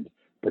brand,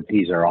 but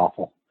these are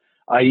awful.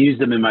 I use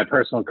them in my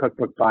personal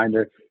cookbook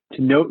binder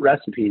to note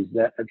recipes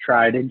that are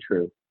tried and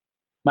true.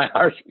 My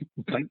heart,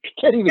 I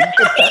can't even get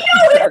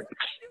that.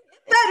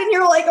 And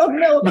you're like, oh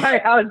no.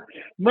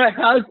 My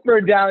house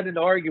burned down in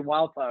Oregon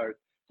wildfires.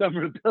 So I'm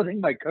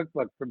rebuilding my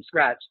cookbook from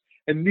scratch.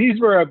 And these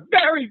were a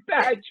very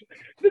bad,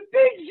 the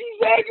things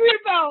she's angry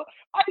about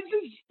are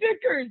the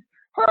stickers.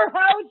 Her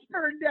house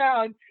burned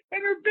down.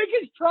 And her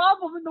biggest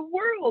problem in the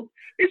world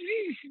is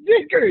these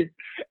stickers.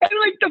 And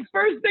like the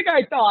first thing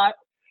I thought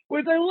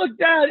was I looked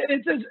down and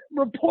it says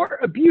report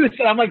abuse.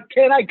 And I'm like,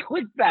 can I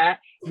click that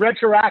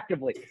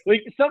retroactively?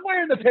 Like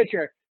somewhere in the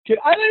picture.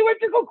 I went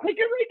to go click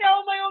it right now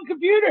on my own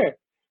computer.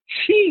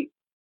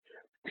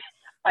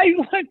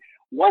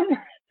 One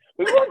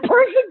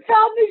person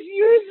found this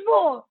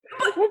useful.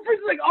 One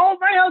person's like, oh,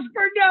 my house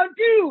burned down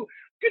too.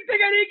 Good thing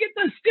I didn't get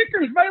the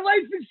stickers. My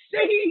life is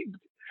saved.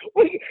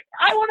 Wait,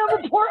 I want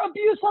to report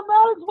abuse on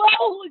that as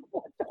well. Like,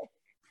 what the?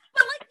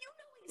 But like, you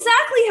know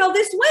exactly how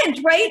this went,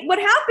 right? What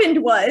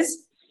happened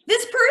was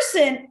this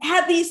person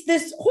had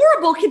this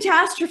horrible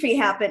catastrophe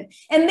happen,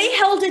 and they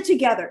held it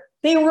together.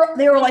 They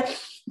were like,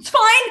 it's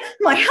fine.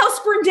 My house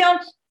burned down.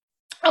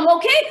 I'm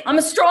okay. I'm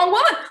a strong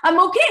woman. I'm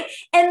okay.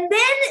 And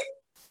then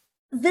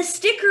the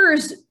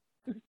stickers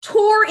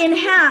tore in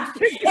half,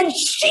 and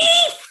she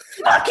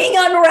fucking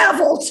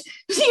unraveled.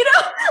 You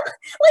know,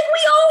 like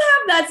we all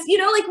have that, you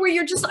know, like where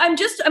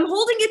I'm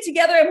holding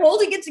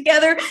it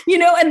together, you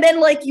know, and then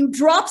like you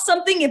drop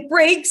something, it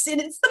breaks,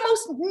 and it's the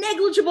most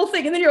negligible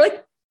thing. And then you're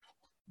like,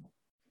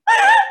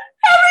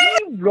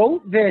 she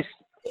wrote this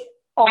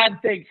on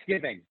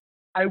Thanksgiving.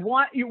 I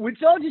want you,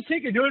 which I'll just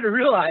take a note to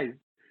realize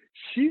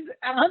she's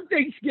on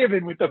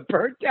Thanksgiving with a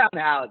burnt down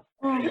house.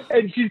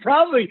 And she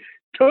probably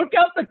took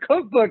out the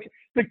cookbook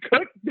to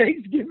cook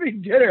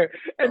Thanksgiving dinner,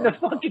 and the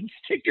fucking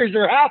stickers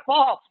are half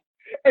off.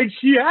 And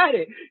she had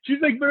it. She's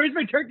like, where's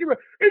my turkey?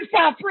 It's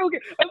not broken.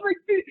 I'm like,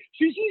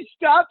 she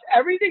stopped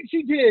everything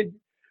she did.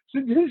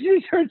 So this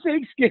is her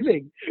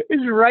Thanksgiving,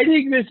 is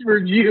writing this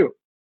review.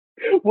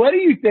 What are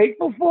you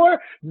thankful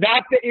for?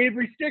 Not the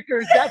Avery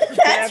stickers. That's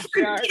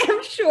for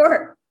damn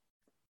sure.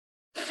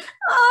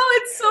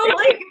 Oh, it's so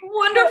like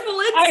wonderful.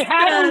 I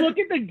had to look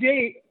at the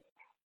date.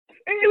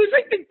 And it was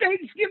like the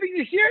Thanksgiving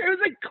this year. It was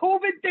like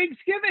COVID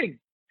Thanksgiving.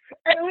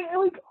 And it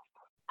was,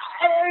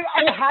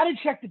 I had to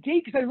check the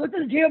date because I looked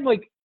at the date. I'm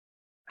like,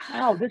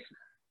 wow,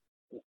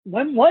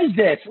 when was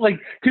this? Like,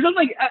 because I'm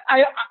like,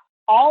 I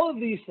all of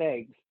these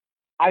things,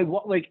 I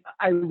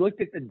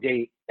looked at the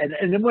date.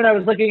 And then when I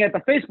was looking at the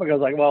Facebook, I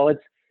was like,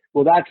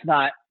 well, that's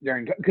not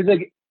during, because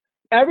like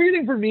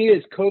everything for me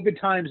is COVID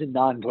times and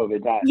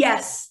non-COVID times.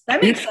 Yes,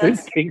 that makes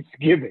sense.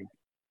 Thanksgiving.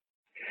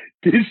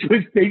 This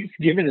was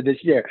Thanksgiving of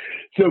this year.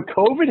 So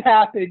COVID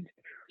happened,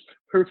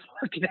 her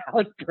fucking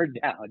house burned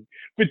down.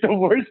 But the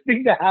worst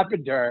thing that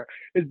happened to her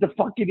is the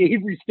fucking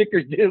Avery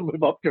stickers didn't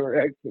live up to her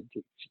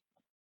expectations.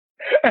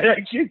 And I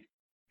just,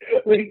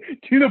 like,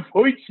 to the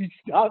point she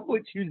stopped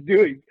what she was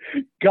doing.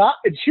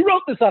 And she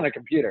wrote this on a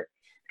computer.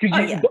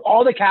 Because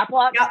all the cap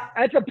locks,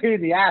 that's a pain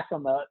in the ass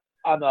on the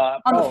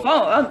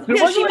phone. So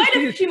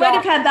yeah, she might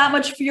have had that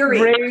much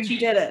fury when she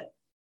did it.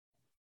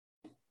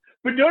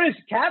 But notice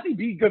Kathy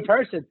B, good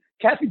person.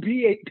 Kathy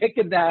B ain't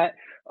picking that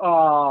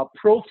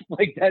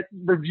that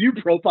review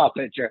profile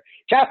picture.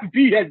 Kathy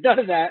B has none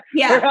of that.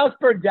 Yeah. Her house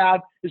burned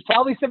down. There's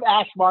probably some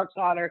ash marks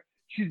on her.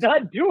 She's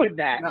not doing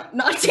that.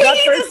 Not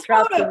taking this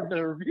photo. In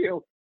the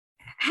review.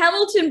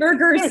 Hamilton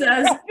Burger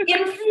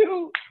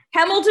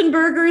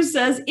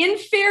says, in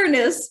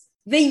fairness,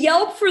 the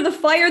Yelp for the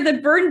fire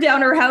that burned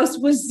down her house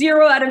was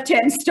 0 out of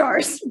 10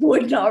 stars.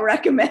 Would not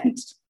recommend.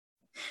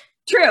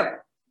 True.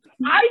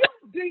 I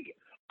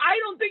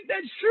don't think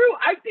that's true.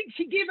 I think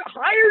she gave it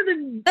higher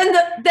than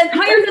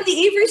the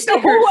Avery stickers. The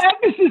whole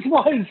emphasis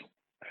was.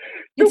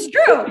 It's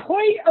true. The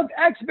point of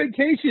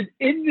expectation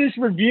in this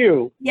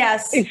review.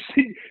 Yes. Is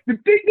the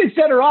thing that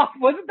set her off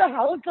wasn't the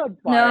house on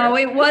fire. No,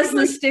 it was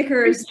the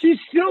stickers. She's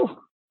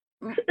still.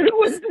 It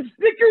was the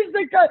stickers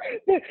that got.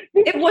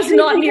 It was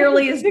not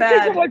nearly as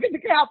bad. Look at the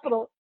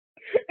Capitol.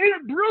 And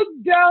it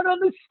broke down on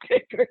the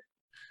sticker.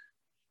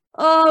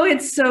 Oh,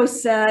 it's so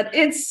sad.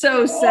 It's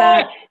so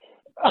sad.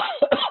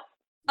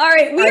 All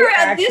right, we are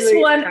at this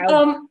one.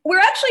 We're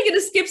actually going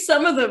to skip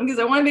some of them because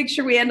I want to make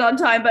sure we end on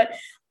time. But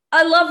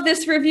I love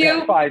this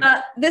review.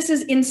 This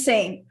is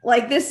insane.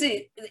 Like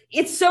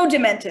it's so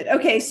demented.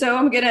 Okay, so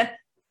I'm gonna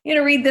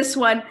read this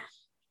one.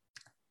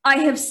 I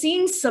have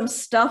seen some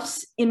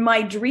stuffs in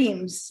my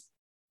dreams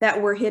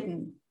that were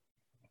hidden.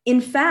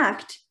 In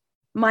fact,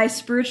 my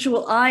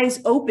spiritual eyes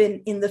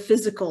open in the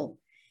physical.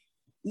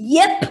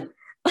 Yep.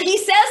 He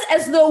says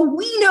as though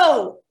we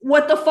know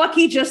what the fuck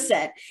he just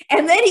said.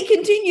 And then he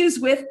continues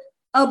with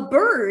a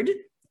bird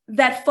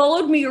that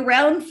followed me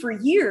around for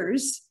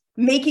years,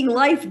 making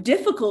life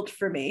difficult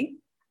for me,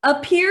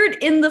 appeared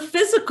in the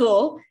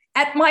physical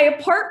at my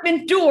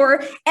apartment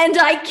door, and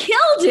I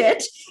killed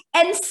it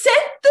and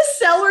sent the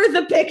seller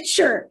the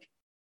picture.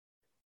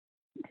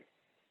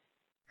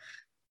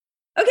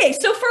 Okay,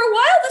 so for a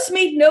while, this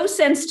made no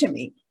sense to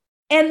me.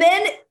 And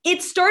then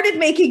it started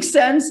making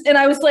sense. And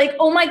I was like,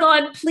 oh my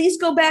God, please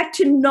go back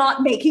to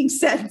not making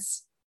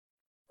sense.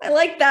 I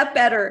like that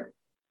better.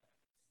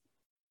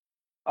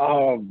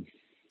 Tom?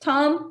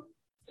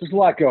 There's a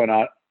lot going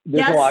on.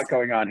 There's Yes. a lot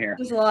going on here.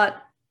 There's a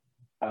lot.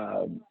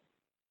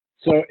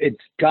 So it's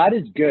God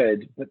is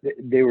good, but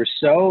they were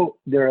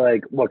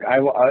like, look,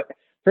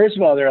 first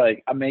of all, they're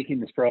like, I'm making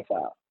this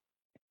profile.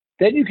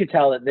 Then you could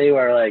tell that they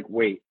were like,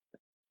 wait,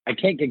 I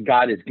can't get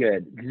God is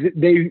good.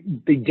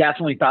 They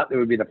definitely thought they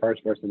would be the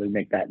first person to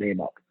make that name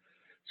up.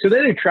 So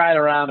then they tried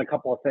around a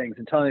couple of things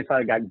until they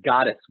finally got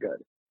God is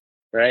good,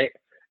 right?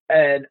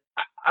 And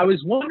I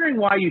was wondering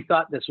why you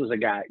thought this was a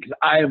guy, because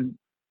I am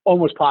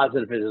almost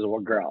positive it is a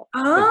girl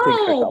that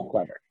thinks herself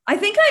clever. I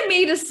think I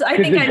make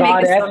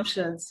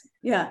assumptions.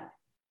 Yeah.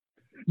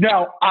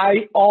 No,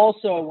 I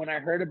also, when I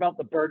heard about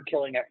the bird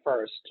killing at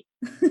first,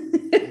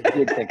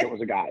 did think it was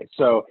a guy.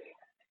 So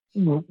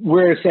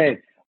we're saying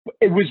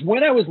it was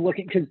when I was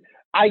looking, because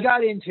I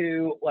got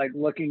into like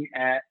looking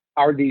at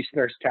are these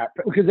thirst trap,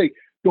 because like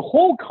the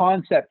whole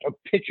concept of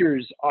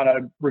pictures on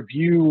a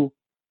review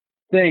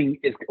thing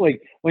is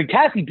like when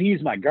Cassie B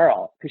is my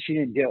girl because she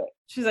didn't do it.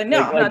 She's like,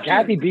 no, like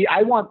Cassie B.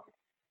 I want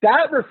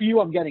that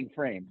review. I'm getting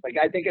framed. Like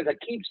I think as a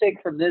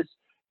keepsake from this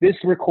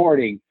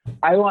recording,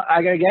 I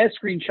gotta get a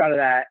screenshot of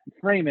that,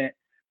 frame it,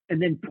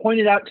 and then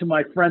point it out to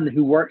my friend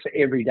who works at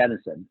Avery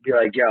Dennison. Be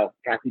like, yo,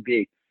 Kathy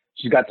B,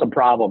 she's got some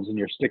problems, and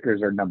your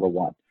stickers are number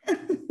one.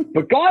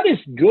 But God is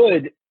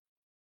good.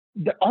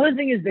 The other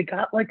thing is they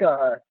got like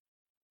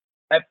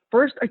at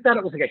first I thought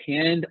it was like a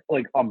hand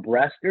like on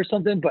breast or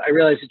something, but I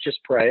realized it's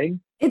just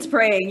praying. It's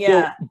praying,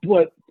 yeah.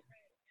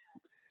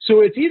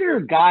 So it's either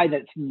a guy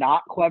that's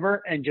not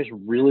clever and just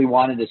really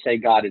wanted to say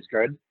God is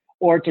good,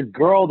 or it's a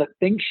girl that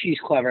thinks she's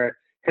clever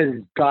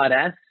because God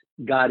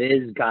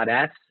is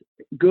goddess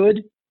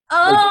good.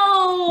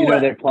 Oh,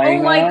 like, they're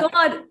playing. Oh my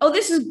God. Oh,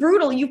 this is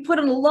brutal. You put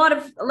in a lot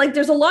of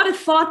there's a lot of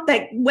thought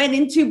that went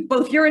into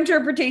both your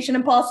interpretation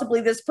and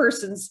possibly this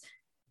person's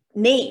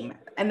name,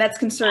 and that's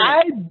concerning.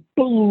 I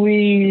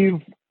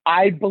believe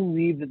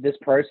that this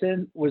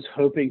person was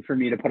hoping for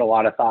me to put a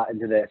lot of thought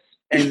into this,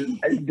 and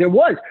there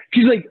was.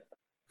 She's like,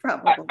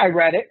 I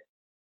read it.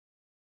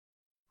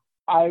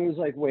 I was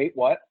like, wait,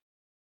 what?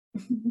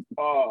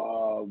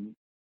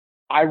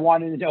 I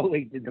wanted to know,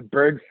 like, did the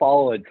bird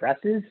follow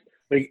addresses?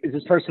 Like, is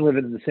this person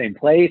living in the same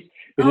place?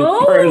 Is this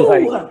bird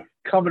like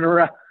coming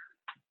around?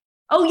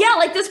 Oh yeah,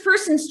 like this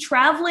person's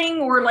traveling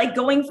or like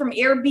going from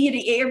Airbnb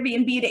to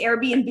Airbnb to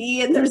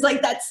Airbnb, and there's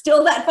like that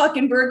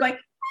fucking bird going,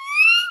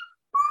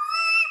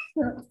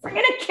 I'm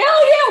gonna kill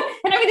you,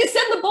 and I'm gonna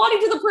send the body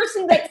to the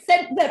person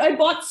that I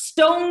bought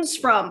stones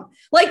from.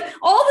 Like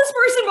all this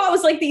person bought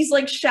was like these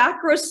like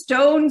chakra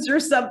stones or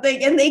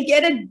something, and they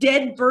get a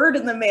dead bird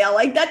in the mail.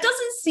 Like that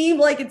doesn't seem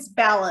like it's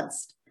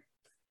balanced.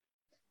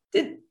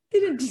 They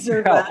didn't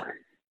deserve that.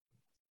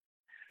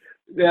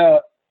 Yeah,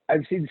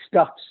 I've seen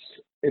stuffs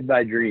in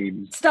my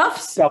dreams.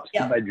 Stuffs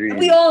in my dreams.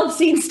 We all have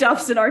seen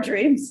stuffs in our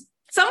dreams.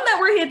 Some that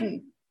were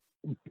hidden.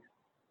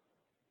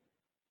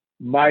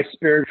 My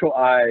spiritual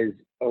eyes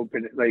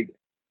open. Like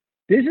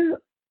this is.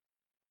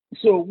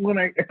 So when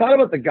I thought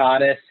about the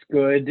goddess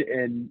good,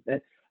 and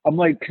I'm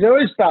like, because I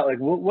always thought like,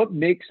 what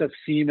makes a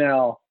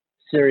female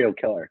serial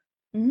killer?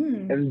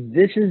 And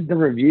this is the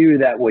review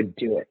that would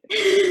do it.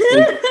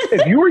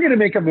 Like, if you were gonna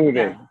make a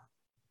movie,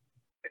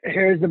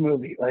 here's the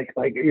movie. Like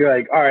you're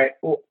like, all right,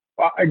 well,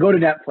 I go to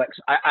Netflix.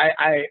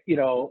 I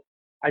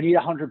need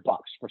 $100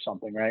 for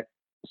something, right?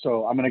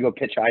 So I'm gonna go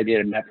pitch an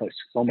idea to Netflix.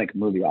 They'll make a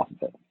movie off of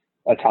it.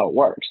 That's how it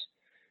works.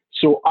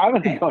 So I'm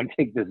gonna go and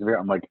take this review.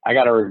 I'm like, I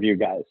got a review,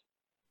 guys.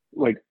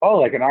 Like, oh,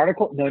 like an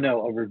article?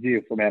 No, a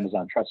review from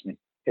Amazon. Trust me,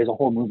 there's a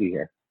whole movie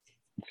here.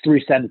 It's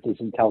 3 sentences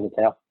and tells a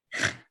tale.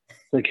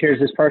 Like, here's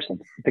this person,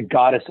 the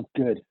goddess of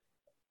good.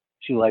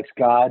 She likes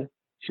God.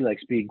 She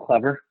likes being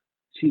clever.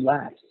 She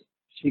laughs.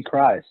 She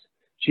cries.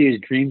 She has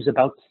dreams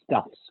about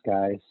stuffs,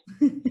 guys.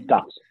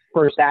 Stuffs.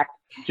 First act,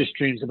 just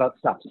dreams about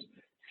stuffs.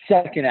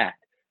 Second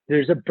act,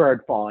 there's a bird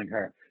following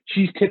her.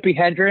 She's Tippi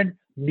Hedren,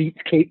 meets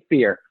Cape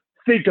Fear.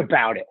 Think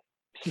about it.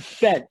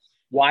 Suspense.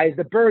 Why is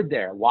the bird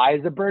there? Why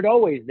is the bird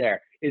always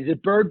there? Is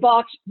it Bird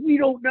Box? We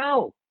don't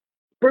know.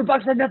 Bird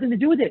Box had nothing to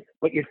do with it.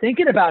 But you're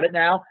thinking about it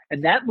now,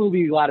 and that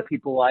movie a lot of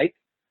people like.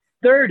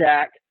 Third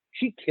act,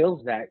 she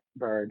kills that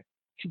bird.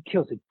 She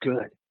kills it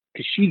good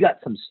because she got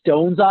some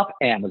stones off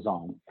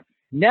Amazon.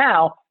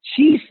 Now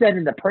she's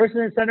sending the person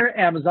that sent her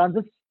Amazon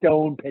the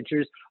stone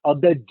pictures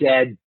of the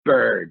dead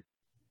bird.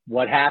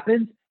 What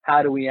happens?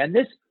 How do we end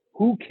this?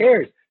 Who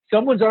cares?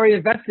 Someone's already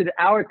invested an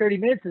hour, 30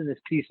 minutes in this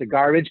piece of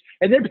garbage,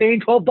 and they're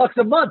paying $12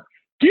 a month.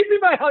 Give me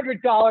my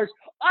 $100.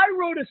 I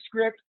wrote a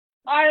script.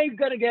 I'm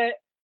going to get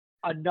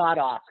a not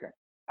Oscar.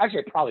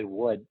 Actually, I probably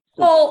would.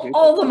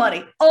 All the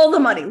money,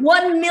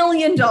 $1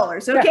 million.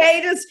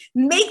 Okay, just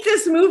make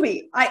this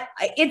movie.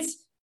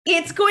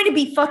 It's going to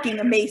be fucking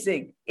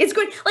amazing. It's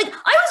going. Like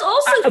I was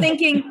also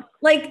thinking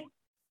like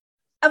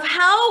of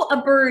how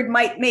a bird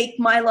might make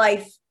my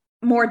life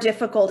more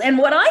difficult. And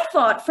what I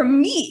thought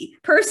from me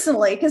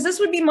personally, because this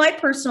would be my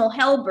personal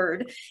hell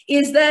bird,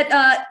 is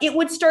that it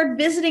would start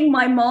visiting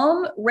my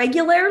mom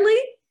regularly.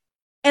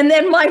 And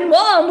then my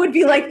mom would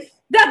be like,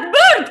 that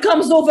bird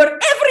comes over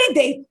every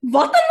day.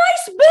 What a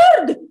nice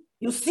bird.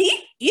 You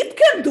see, it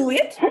can do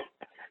it,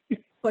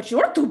 but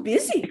you're too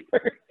busy.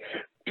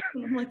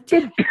 I'm like,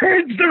 the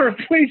bird's the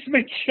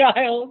replacement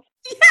child.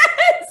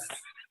 yes.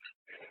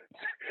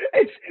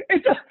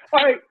 It's all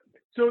right.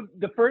 So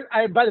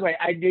by the way,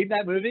 I named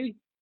that movie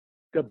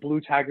The Blue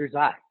Tiger's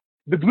Eye.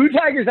 The Blue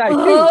Tiger's Eye.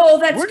 Oh,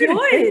 that's We're going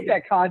to take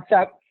that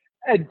concept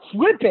and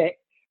flip it,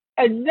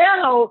 and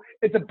now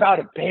it's about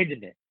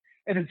abandonment,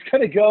 and it's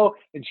going to go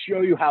and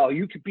show you how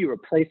you could be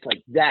replaced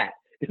like that.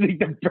 It's like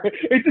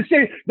it's the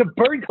same. The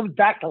bird comes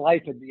back to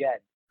life in the end.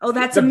 Oh,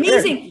 that's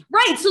amazing.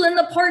 Right. So then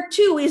the part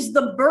 2 is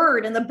the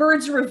bird and the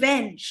bird's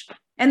revenge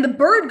and the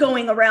bird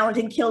going around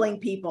and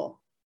killing people.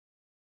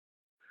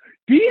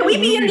 Can we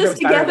be in this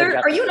together?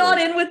 Are you not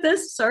in with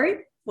this? Sorry,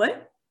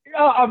 what?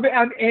 Oh,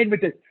 I'm in with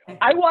this.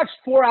 I watched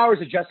 4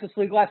 hours of Justice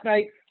League last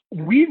night.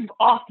 We've,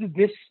 off of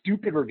this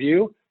stupid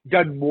review,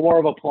 done more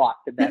of a plot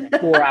than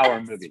that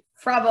 4-hour movie.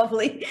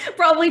 Probably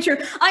true.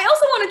 I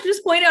also wanted to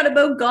just point out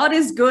about God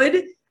is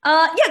good.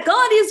 Yeah,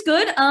 God is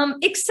good,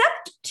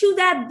 except to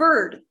that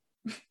bird.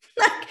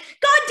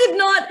 God did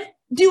not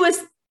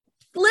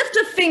lift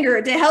a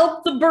finger to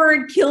help the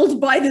bird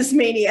killed by this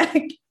maniac.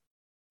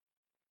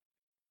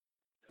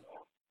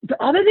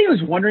 The other thing I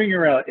was wondering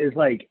about is,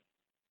 like,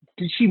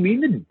 did she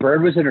mean the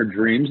bird was in her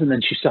dreams and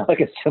then she saw like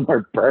a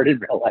similar bird in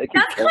real life?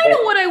 That's kind of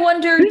what I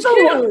wondered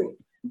too.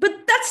 But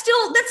that's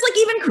like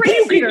even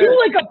crazier. You could do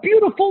like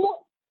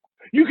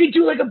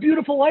a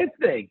beautiful life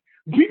thing.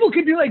 People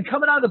could be like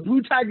coming out of the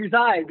blue tiger's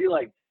eye and be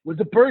like, was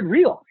the bird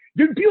real?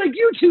 There'd be like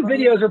YouTube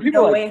videos where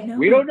people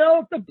we don't know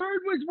if the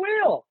bird was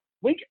real.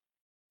 Like,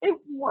 it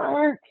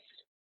works.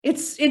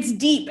 It's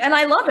deep, and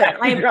I love it.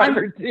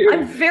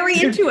 I'm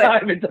very into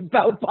it. It's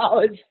about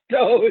polished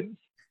stones.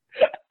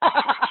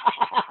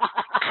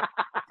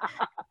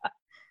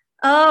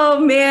 Oh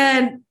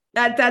man,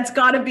 that has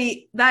got to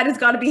be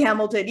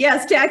Hamilton.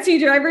 Yes, Taxi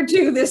Driver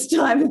 2. This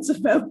time it's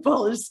about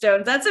polished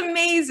stones. That's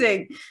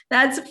amazing.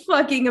 That's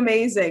fucking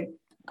amazing.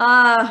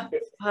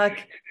 Fuck.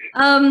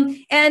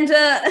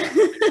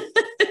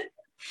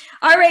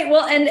 All right,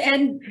 well,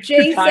 and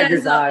Jay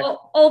says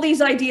all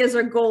these ideas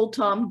are gold,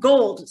 Tom,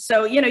 gold.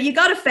 So, you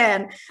got a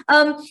fan.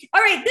 All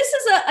right, this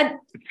is a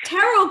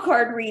tarot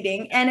card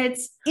reading, and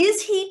it's,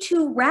 is he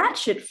too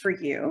ratchet for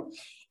you?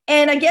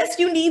 And I guess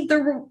you need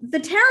the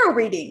tarot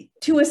reading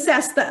to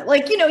assess that.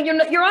 Like,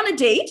 you're on a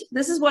date.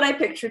 This is what I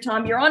picture,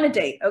 Tom. You're on a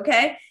date,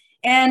 okay?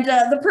 And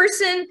the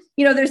person,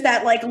 there's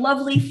that like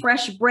lovely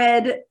fresh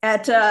bread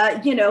at,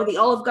 the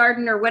Olive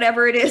Garden or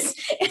whatever it is.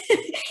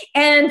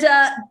 And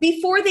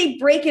before they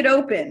break it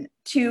open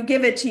to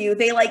give it to you,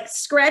 they like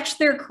scratch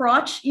their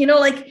crotch,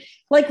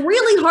 like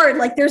really hard,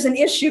 like there's an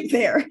issue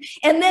there.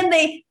 And then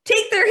they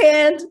take their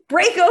hand,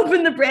 break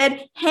open the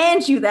bread,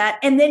 hand you that.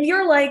 And then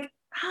you're like,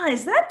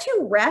 is that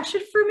too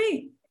ratchet for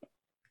me?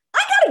 I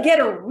got to get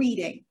a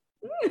reading.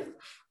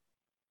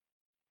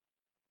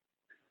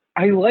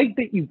 I like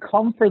that you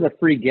come for the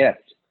free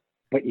gift,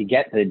 but you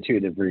get the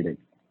intuitive reading.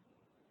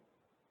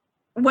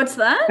 What's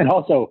that? And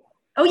also,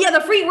 oh yeah,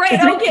 the free, right?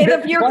 Okay,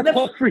 the free right.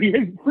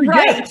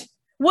 Gift.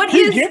 What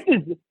free is? Gift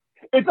is,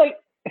 it's like,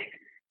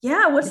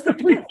 yeah. What's the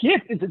free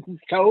gift? Is it a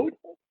toad?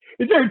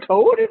 Is there a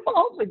toad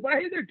involved? Like, why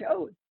is there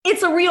toads?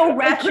 It's a real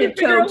ratchet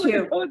toad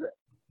too.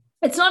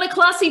 It's not a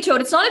classy toad.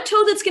 It's not a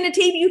toad that's going to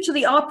take you to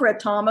the opera,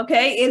 Tom.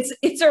 Okay,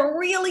 it's a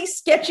really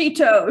sketchy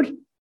toad.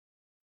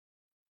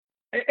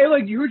 And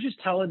like, you were just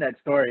telling that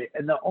story,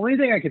 and the only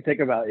thing I could think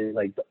about is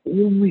like the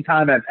only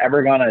time I've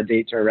ever gone on a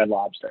date to a Red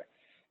Lobster.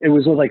 It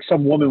was with like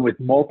some woman with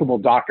multiple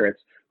doctorates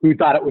who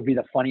thought it would be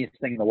the funniest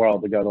thing in the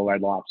world to go to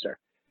Red Lobster.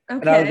 Okay.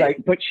 And I was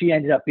like, but she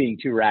ended up being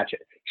too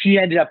ratchet.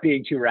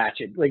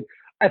 Like,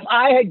 if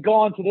I had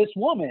gone to this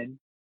woman,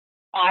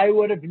 I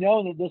would have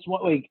known that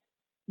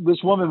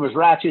this woman was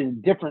ratchet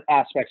in different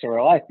aspects of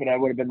her life, but I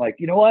would have been like,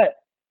 you know what?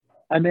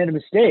 I made a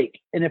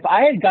mistake. And if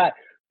I had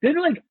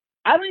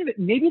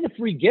maybe the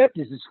free gift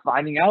is just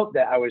finding out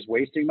that I was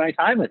wasting my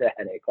time with a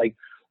headache. Like,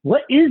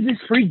 what is this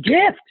free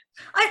gift?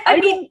 I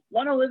don't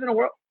want to live in a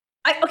world.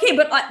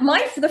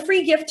 The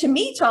free gift to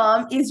me,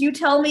 Tom, is you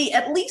tell me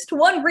at least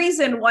one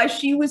reason why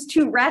she was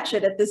too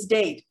ratchet at this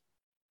date.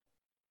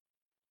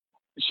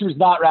 She was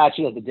not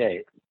ratchet at the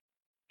date.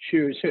 She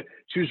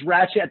was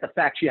ratchet at the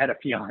fact she had a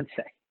fiance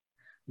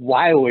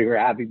while we were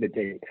having the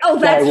date. Oh,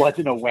 that's that I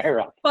wasn't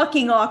aware of.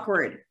 Fucking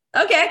awkward.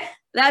 Okay.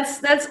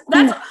 That's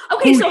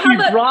okay. So how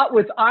about brought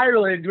with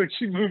Ireland when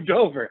she moved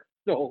over?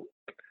 So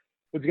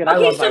again, I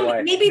love my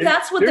wife. Maybe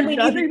that's what there's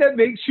nothing that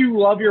makes you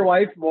love your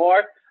wife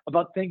more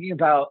about thinking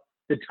about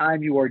the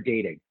time you are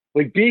dating.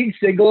 Like, being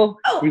single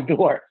was the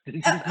worst.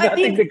 There's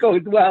nothing that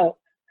goes well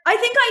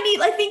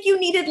I think you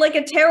needed like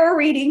a tarot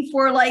reading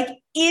for like,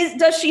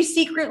 does she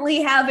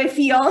secretly have a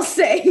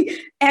fiance?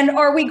 And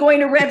are we going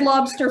to Red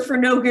Lobster for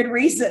no good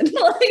reason?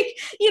 Like,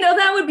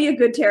 that would be a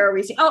good tarot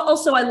reading.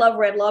 Also, I love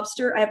Red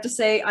Lobster. I have to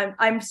say,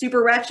 I'm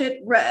super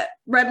ratchet.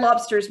 Red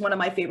Lobster is one of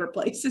my favorite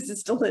places.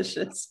 It's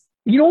delicious.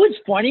 You know what's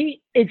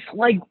funny? It's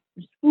like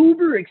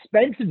uber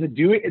expensive to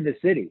do it in the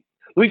city.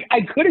 Like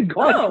I could have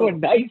gone to a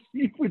nice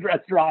seafood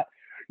restaurant.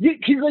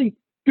 Because like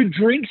the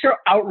drinks are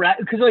outright,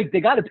 because like they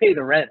got to pay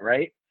the rent,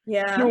 right?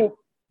 Yeah. So,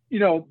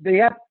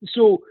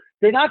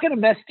 they're not going to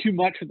mess too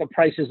much with the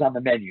prices on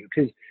the menu.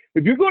 Because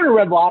if you're going to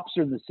Red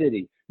Lobster in the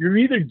city, you're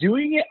either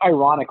doing it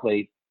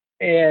ironically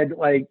and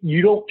like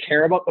you don't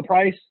care about the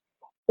price,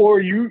 or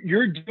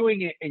you're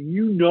doing it and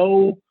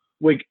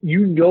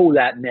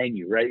that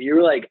menu, right?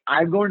 You're like,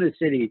 I'm going to the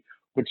city,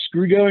 but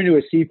screw going to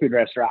a seafood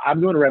restaurant.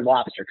 I'm going to Red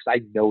Lobster because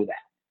I know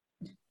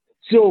that.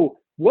 So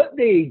what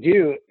they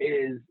do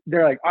is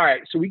they're like, all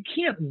right, so we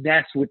can't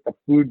mess with the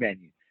food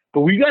menu,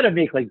 but we got to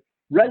make like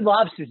Red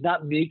Lobster's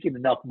not making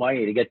enough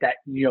money to get that,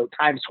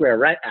 Times Square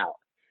rent out.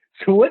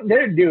 So what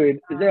they're doing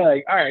is they're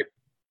like, all right,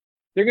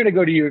 they're going to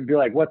go to you and be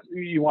like, what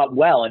you want?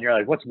 Well, and you're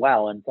like, what's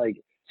well? And it's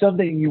like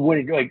something you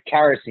wouldn't do, like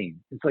kerosene.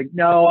 It's like,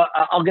 no,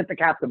 I'll get the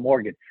Captain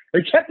Morgan.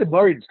 The Captain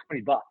Morgan's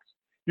 $20.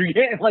 You're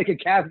getting like a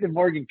Captain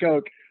Morgan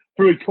Coke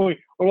for like 20,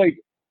 or like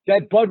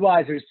that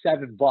Budweiser is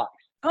 $7.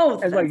 Oh,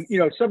 and like,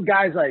 some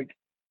guys like,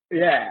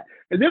 yeah.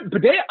 And then,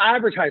 but they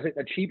advertise like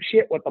the cheap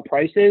shit, what the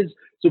price is.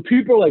 So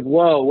people are like,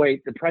 whoa,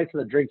 wait, the price of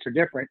the drinks are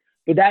different.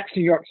 But that's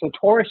New York. So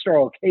tourists are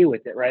okay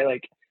with it, right?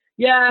 Like,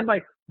 yeah,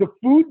 the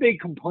food they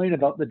complain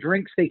about, the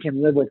drinks they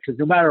can live with, because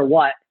no matter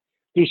what,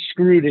 they're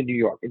screwed in New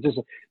York. It's just,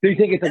 they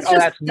think it's like,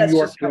 that's New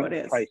York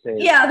drink prices.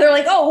 Yeah, they're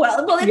like, oh,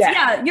 well,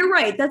 yeah, you're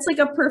right. That's like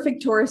a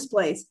perfect tourist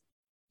place.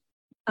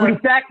 But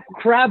if that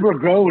crab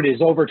ragout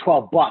is over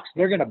 $12,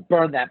 they're going to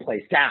burn that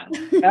place down.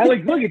 And I'm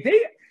like, look,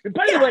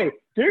 by the way,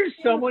 there's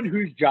someone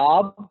whose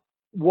job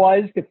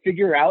was to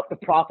figure out the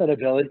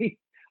profitability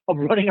of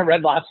running a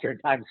Red Lobster in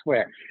Times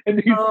Square. And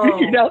they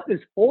figured out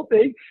this whole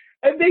thing.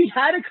 And they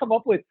had to come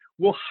up with,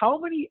 well, how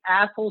many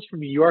assholes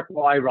from New York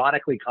will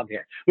ironically come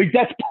here? Like,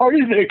 that's part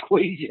of the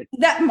equation.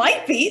 That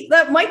might be.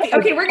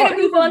 Okay, we're going to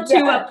move on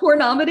to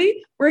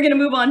Pornomedy. We're going to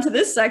move on to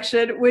this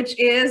section, which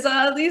is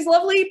these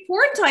lovely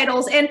porn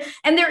titles. And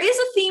there is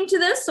a theme to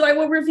this, so I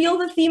will reveal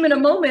the theme in a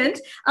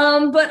moment.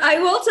 But I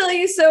will tell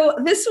you, so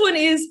this one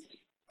is,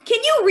 can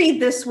you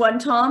read this one,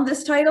 Tom,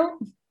 this title?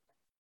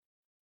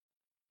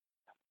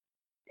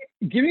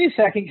 Give me a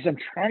second, because I'm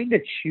trying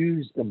to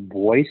choose the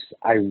voice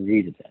I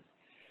read it in.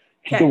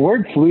 Okay. The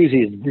word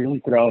floozy is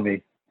really throwing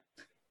me.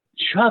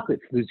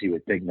 Chocolate floozy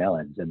with big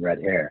melons and red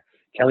hair.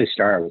 Kelly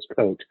Starr was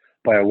poked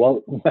by a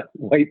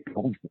white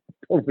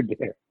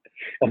Belvedere.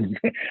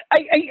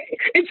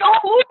 It's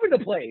all over the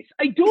place.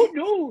 I don't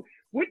know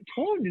what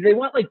tone. Do they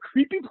want like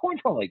creepy porn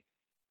tone? Like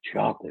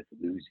chocolate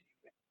floozy with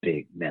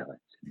big melons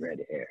and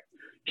red hair.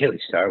 Kelly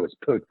Starr was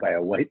poked by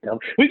a white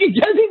Belvedere. Like, it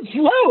doesn't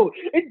flow.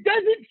 It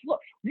doesn't flow.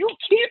 You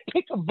can't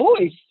pick a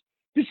voice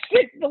to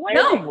stick the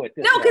landing with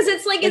this. No, because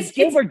it's like it's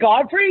Gilbert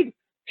Gottfried,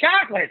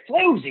 chocolate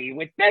floozy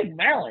with big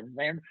melons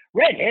and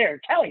red hair.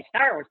 Kelly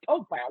Starr was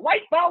poked by a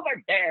white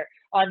Belvedere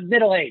on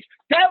middle age.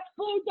 That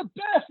flowed the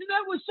best, and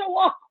that was so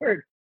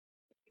awkward.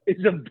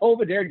 Is a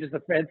Belvedere just a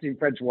fancy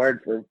French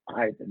word for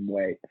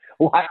highway?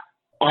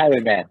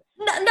 Highwayman.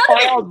 None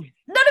of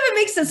it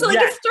makes sense. So like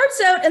it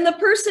starts out, and the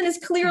person is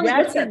clearly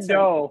yes and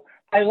no.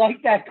 I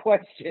like that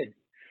question.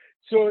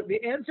 So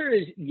the answer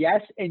is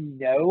yes and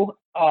no.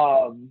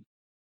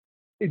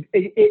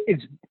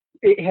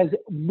 It has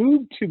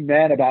moved to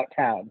Man About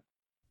Town,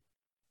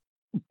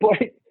 but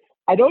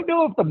I don't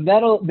know if the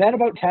Man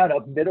About Town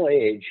of middle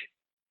age,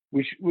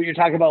 which you're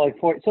talking about,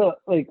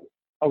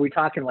 are we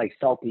talking like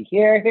salty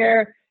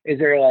hair? Is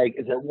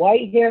it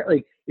white hair?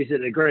 Like, is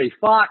it a gray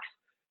fox?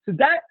 So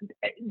that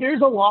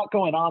there's a lot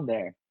going on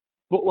there,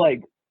 but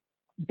like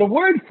the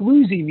word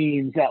floozy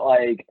means that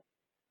like.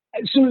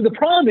 So the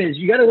problem is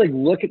you got to like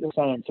look at the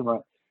science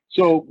around.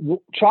 So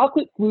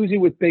chocolate floozy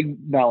with big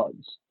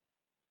melons.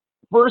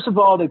 First of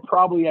all, they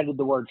probably added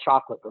the word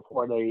chocolate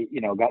before they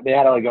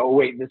had to like go, oh,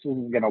 wait, this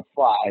isn't gonna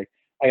fly.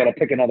 I got to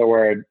pick another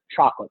word.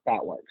 Chocolate,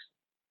 that works.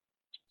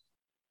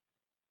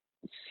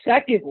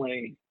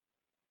 Secondly,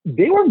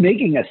 they were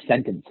making a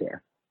sentence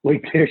here.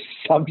 Like their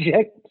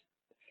subject,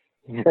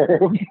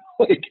 verb,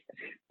 like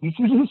this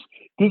is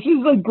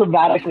like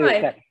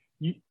grammatically.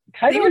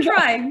 They were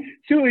trying.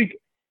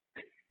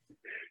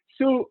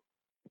 So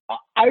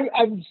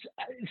I'm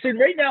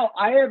right now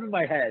I have in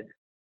my head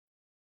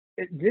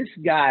this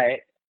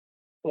guy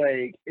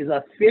like is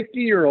a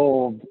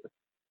 50-year-old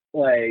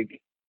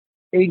like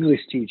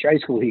English teacher, high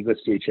school English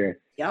teacher.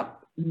 Yep.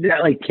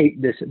 That like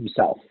taped this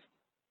himself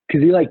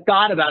because he like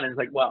thought about it and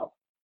was like, well,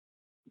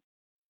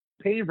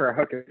 paying for a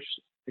hooker is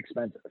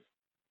expensive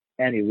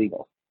and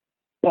illegal,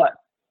 but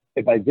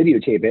if I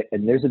videotape it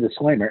and there's a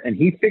disclaimer and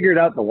he figured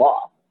out the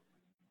law,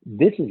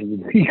 this is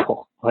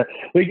illegal. Like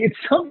it's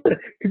something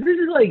because this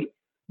is like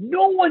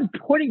no one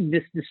putting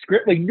this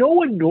description, like no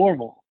one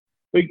normal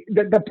Like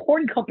the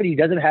porn company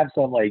doesn't have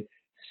some like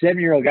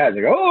 7-year-old guys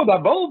like, oh, the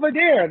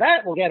Belvedere,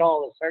 that will get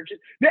all the searches.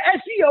 The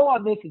SEO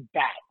on this is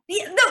bad.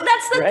 Yeah, no,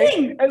 that's the right?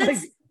 thing. And,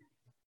 That's,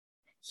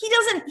 he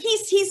doesn't.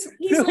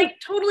 He's like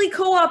totally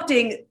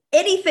co-opting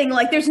anything.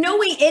 Like there's no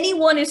way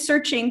anyone is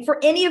searching for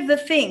any of the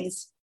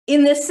things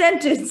in this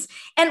sentence.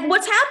 And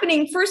what's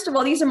happening, first of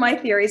all, these are my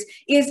theories,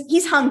 is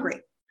he's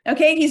hungry.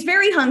 Okay, he's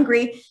very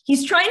hungry.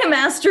 He's trying to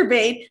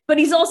masturbate, but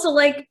he's also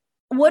like,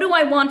 what do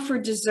I want for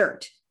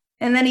dessert?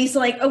 And then he's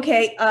like,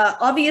 okay,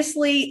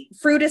 obviously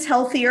fruit is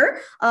healthier,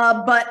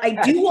 but I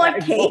do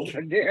want cake,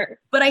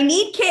 but I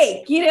need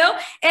cake, you know?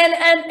 And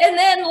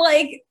then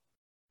like,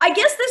 I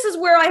guess this is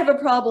where I have a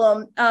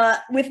problem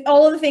with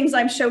all of the things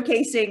I'm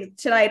showcasing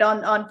tonight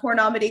on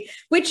Pornomedy,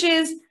 which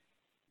is,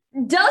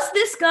 does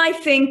this guy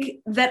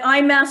think that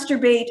I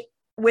masturbate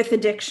with a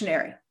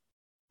dictionary?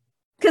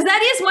 Because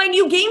that is my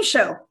new game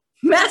show,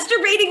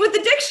 Masturbating with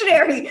the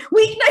Dictionary,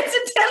 weeknights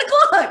at 10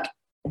 o'clock.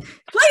 Play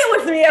it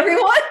with me,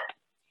 everyone.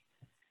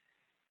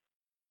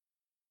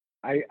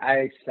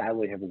 I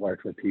sadly have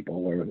worked with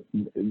people where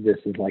this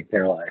is like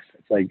their life.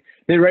 It's like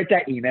they write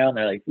that email and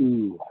they're like,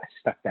 ooh, I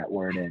stuck that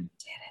word in.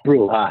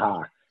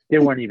 Brouhaha. They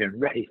weren't even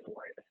ready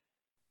for it.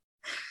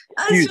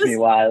 Excuse me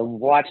while I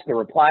watch the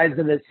replies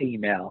to this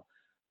email.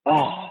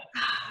 Oh.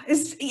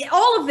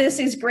 All of this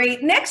is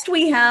great. Next,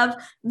 we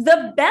have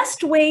the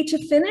best way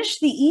to finish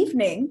the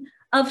evening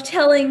of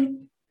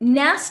telling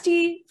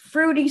nasty,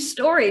 fruity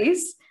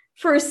stories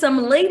for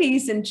some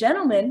ladies and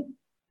gentlemen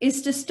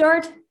is to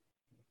start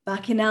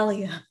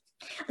Bacchanalia.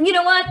 You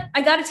know what?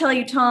 I got to tell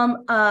you,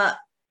 Tom.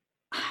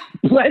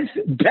 Best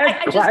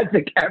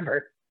classic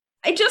ever.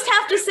 I just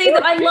have to say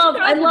that I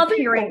love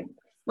hearing.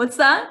 What's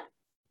that?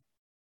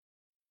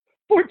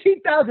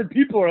 14,000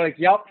 people are like,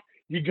 yep,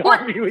 you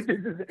got me with this.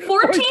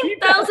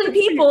 14,000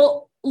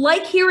 people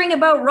like hearing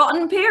about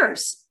rotten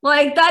pears.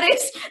 Like that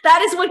is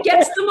what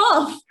gets them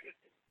off.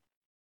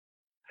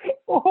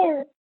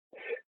 Or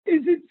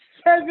is it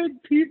 7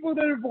 people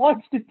that have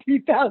watched it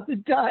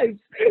 2,000 times?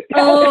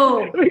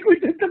 Oh,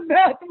 like, did the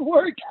math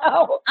work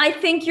out? I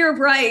think you're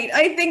right.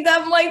 I think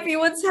that might be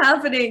what's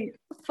happening.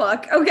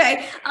 Fuck.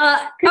 Okay. All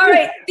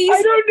right.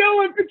 I don't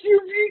know if it's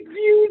unique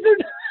views or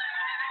not.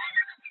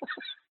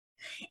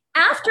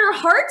 After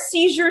heart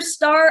seizure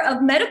star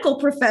of medical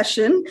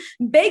profession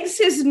begs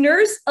his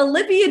nurse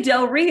Olivia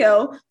Del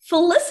Rio,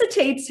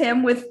 felicitates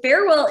him with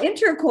farewell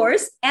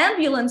intercourse,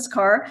 ambulance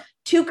car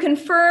to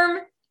confirm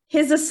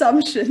his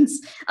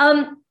assumptions.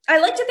 I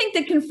like to think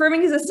that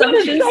confirming his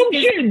assumptions.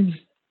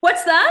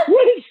 What's that?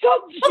 What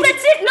assumptions? Well,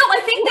 that's it. No,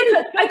 I think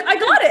that I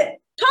got it.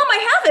 Tom, I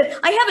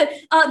have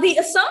it. The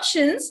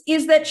assumptions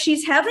is that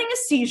she's having a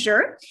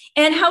seizure,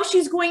 and how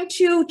she's going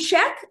to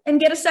check and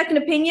get a second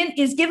opinion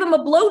is give him a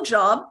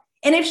blowjob.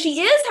 And if she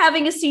is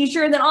having a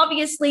seizure, then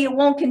obviously it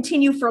won't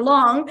continue for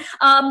long.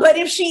 But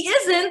if she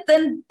isn't,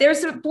 then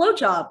there's a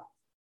blowjob.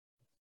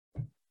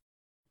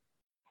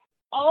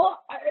 Oh,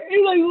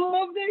 I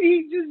love that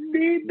he just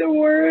made the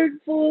word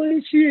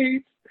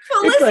felicitate.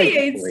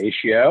 Feliciate. It's like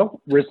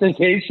ratio,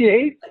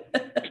 reciprocate.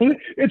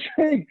 It's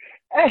like,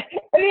 and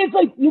it's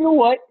like, you know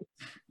what?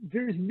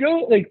 There's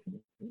no, like,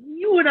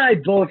 you and I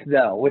both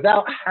know,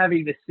 without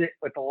having to sit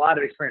with a lot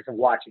of experience of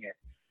watching it,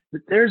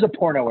 that there's a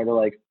porno where they're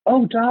like,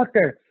 oh,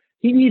 doctor,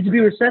 he needs to be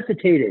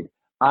resuscitated.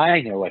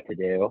 I know what to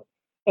do.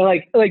 And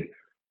like,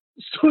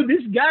 so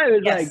this guy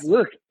was like,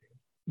 look,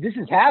 this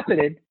is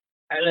happening.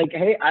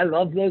 Hey, I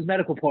love those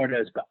medical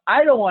pornos, but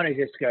I don't want to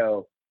just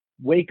go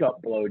wake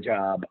up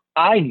blowjob.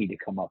 I need to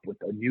come up with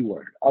a new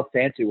word, a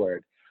fancy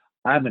word.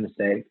 I'm going to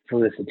say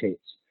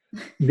felicitates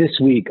this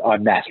week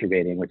on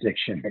Masturbating with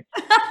Dictionary.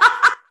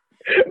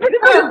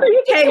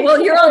 Okay, well,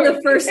 you're on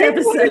the first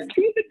episode.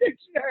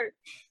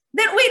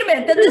 Then wait a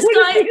minute. Then this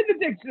guy in the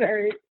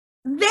dictionary.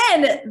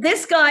 Then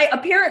this guy,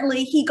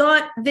 apparently he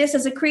got this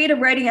as a creative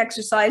writing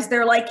exercise.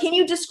 They're like, can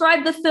you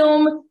describe the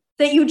film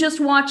that you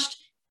just watched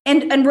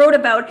and wrote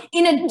about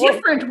in a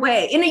different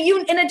way, in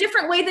a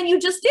different way than you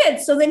just did?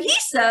 So then he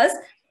says,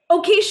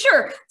 okay,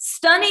 sure.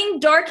 Stunning,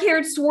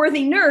 dark-haired,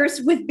 swarthy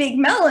nurse with big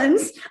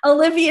melons,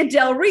 Olivia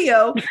Del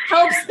Rio,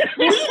 helps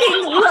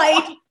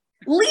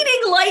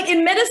leading light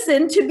in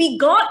medicine to be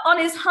got on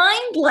his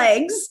hind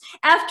legs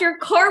after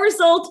car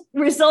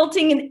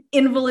resulting in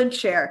invalid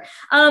chair.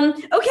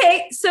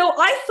 Okay, so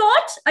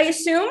I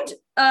assumed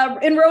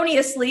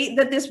erroneously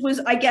that this was,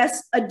 I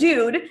guess, a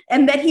dude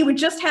and that he would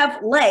just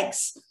have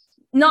legs,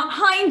 not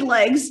hind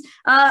legs,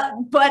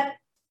 but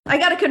I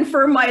got to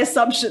confirm my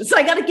assumptions.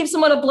 I got to give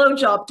someone a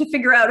blowjob to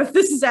figure out if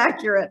this is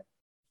accurate.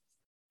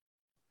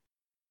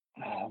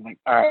 Oh my!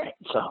 All right.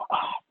 So,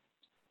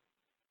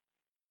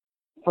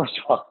 first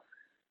of all,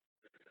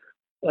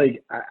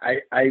 like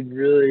I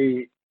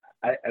really,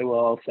 I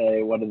will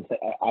say one of the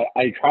things,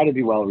 I try to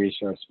be well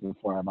researched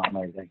before I'm on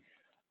everything.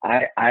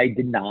 I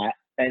did not,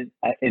 and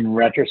in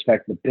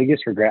retrospect, the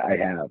biggest regret I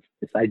have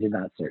is I did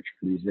not search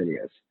for these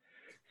videos.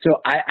 So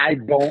I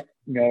don't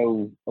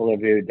know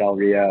Olivia Del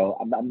Rio.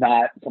 I'm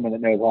not someone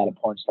that knows a lot of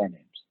porn star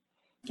names.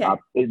 Okay.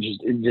 It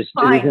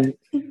isn't,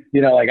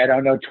 you know, like I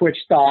don't know Twitch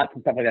thoughts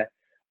and stuff like that.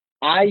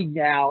 I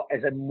now,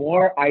 as the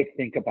more I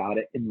think about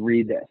it and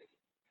read this,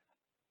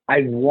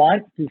 I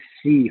want to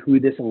see who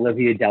this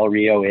Olivia Del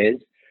Rio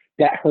is,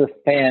 that her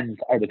fans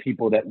are the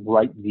people that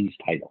write these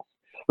titles,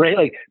 right?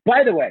 Like,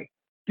 by the way,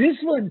 this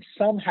one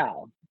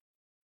somehow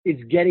is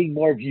getting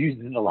more views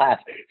than the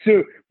last.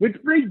 So let's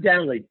break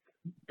down, like,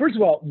 first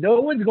of all,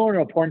 no one's going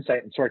to a porn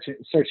site and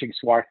searching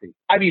Swarthy.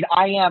 I mean,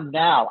 I am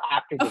now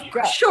after the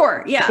show.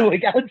 Sure, yeah. So,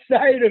 like,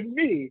 outside of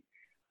me,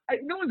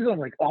 no one's going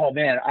like, oh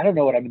man, I don't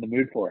know what I'm in the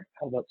mood for.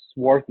 How about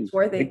Swarthy?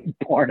 Like,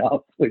 porn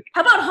up. Like,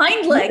 how about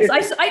hind legs? I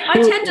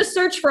tend to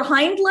search for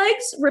hind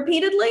legs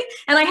repeatedly,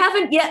 and I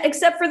haven't yet,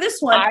 except for this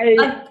one.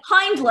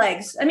 Hind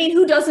legs. I mean,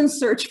 who doesn't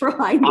search for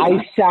hind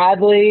legs?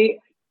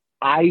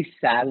 I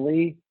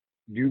sadly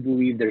do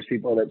believe there's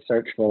people that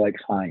search for like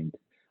hind.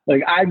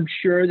 Like, I'm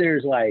sure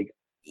there's like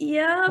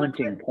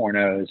hunting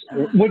pornos.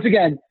 Once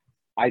again,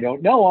 I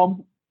don't know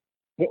them,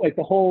 but like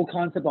the whole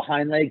concept of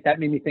hind legs, that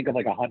made me think of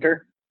like a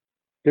hunter.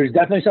 There's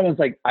definitely someone's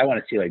like, I want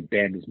to see like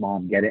Bambi's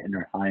mom get it in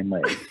her hind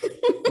leg.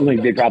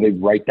 Like, they probably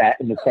write that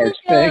in the search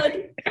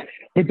thing.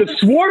 But the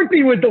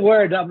Swarthy was the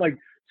word. I'm like,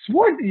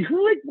 Swarthy?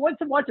 Who like wants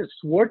to watch a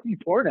Swarthy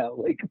porno?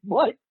 Like,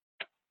 what?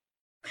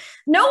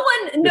 No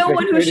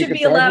one who should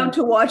be allowed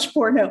to watch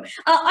porno. Then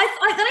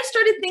I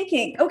started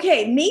thinking,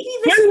 okay, maybe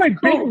this. By the way,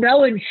 Big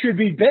Melon should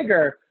be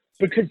bigger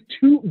because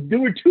there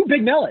were two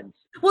Big Melons.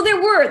 Well,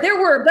 there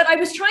were, but I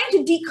was trying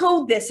to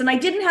decode this and I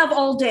didn't have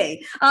all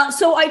day.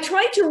 So I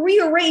tried to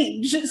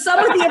rearrange some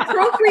of the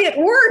appropriate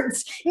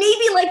words.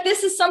 Maybe like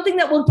this is something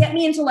that will get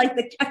me into like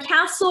a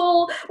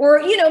castle,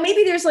 or, you know,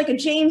 maybe there's like a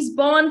James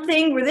Bond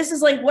thing where this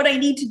is like what I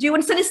need to do.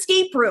 And it's an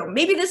escape room.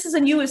 Maybe this is a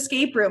new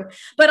escape room.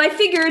 But I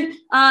figured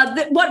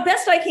that what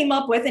best I came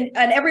up with, and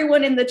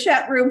everyone in the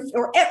chat room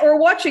or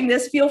watching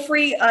this, feel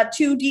free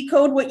to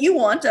decode what you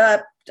want.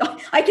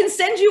 I can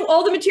send you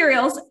all the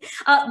materials,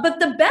 but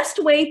the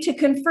best way to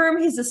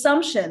confirm his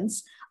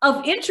assumptions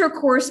of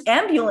intercourse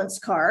ambulance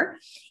car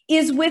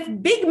is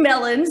with Big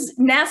Melon's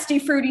nasty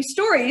fruity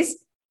stories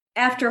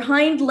after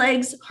hind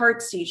legs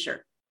heart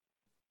seizure.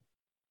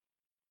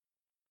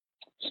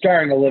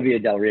 Starring Olivia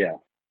Del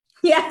Rio.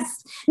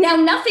 Yes. Now,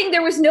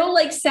 there was no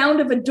like sound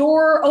of a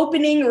door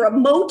opening or a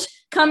moat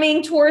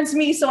coming towards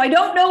me. So I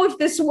don't know if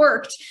this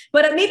worked,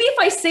 but maybe if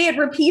I say it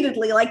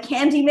repeatedly, like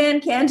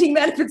Candyman,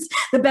 if it's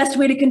the best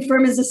way to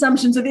confirm his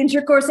assumptions of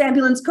intercourse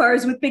ambulance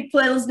cars with Big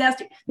Melon's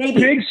nasty,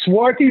 maybe. Big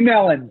Swarthy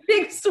Melons.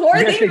 Big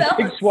Swarthy Melons.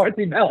 Big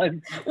Swarthy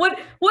Melons. I'm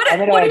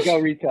gonna go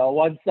retail.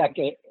 1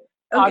 second.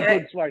 Okay.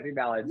 Big Swarthy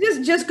Melons.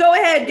 Just go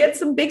ahead, get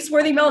some Big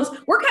Swarthy Melons.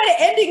 We're kind of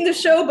ending the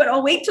show, but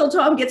I'll wait till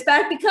Tom gets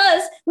back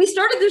because we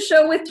started the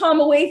show with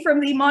Tom away from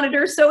the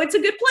monitor, so it's a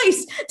good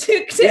place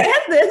to end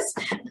this.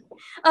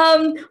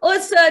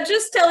 Let's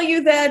just tell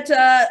you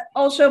that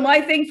I'll show my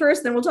thing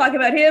first, then we'll talk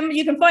about him.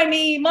 You can find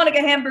me,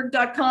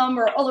 monicahamburg.com,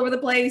 or all over the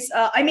place.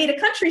 I made a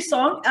country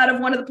song out of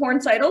one of the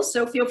porn titles,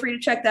 so feel free to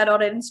check that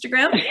out on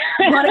Instagram,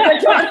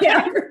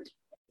 Monica.Hamburg.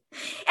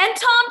 And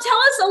Tom, tell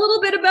us a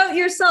little bit about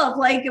yourself.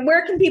 Like,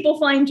 where can people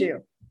find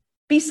you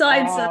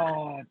besides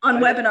on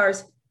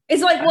webinars?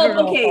 It's like,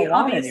 well, okay,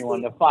 obviously.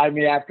 Anyone to find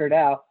me after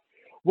now.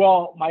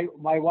 Well, my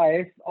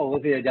wife,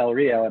 Olivia Del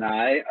Rio, and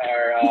I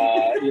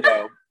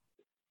are,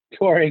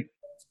 touring.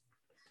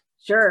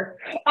 Sure.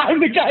 I'm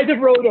the guy that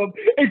wrote them.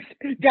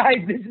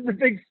 Guys, this is a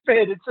big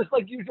spin. It's just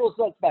like Usual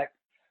Suspects.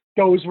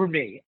 Those were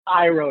me.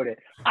 I wrote it.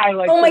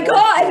 Oh my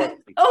God.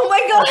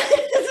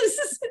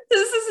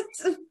 This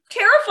is a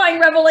terrifying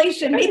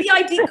revelation. Maybe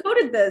I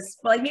decoded this.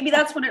 Like, maybe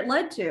that's what it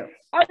led to.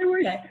 I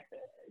wish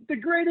the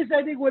greatest,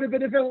 I think, would have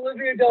been if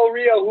Olivia Del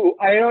Rio, who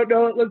I don't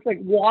know, it looks like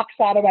walks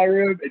out of my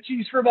room, and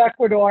she's from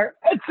Ecuador.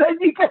 And so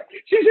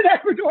she's in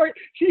Ecuador.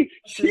 She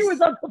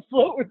was on the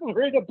float with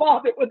Lorena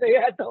Bobbitt when they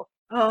had the.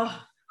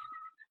 Oh.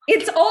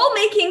 It's all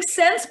making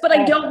sense, but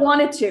I don't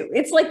want it to.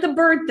 It's like the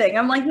bird thing.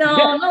 I'm like, no,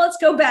 let's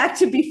go back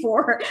to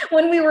before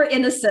when we were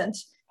innocent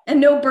and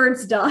no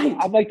birds died.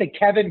 I'm like the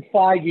Kevin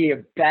Feige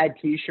of bad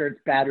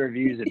t-shirts, bad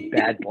reviews, and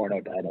bad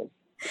porno titles.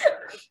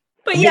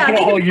 But yeah,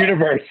 the whole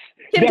universe.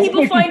 Can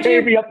people find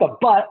you? Me up the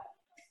butt.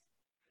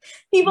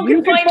 People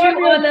can find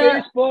you on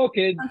Facebook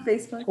and on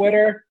Facebook,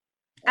 Twitter.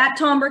 At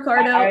Tom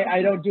Ricardo.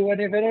 I don't do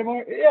any of it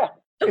anymore. Yeah.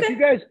 Okay.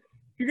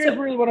 If you guys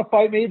really want to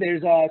fight me,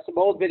 there's some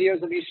old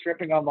videos of me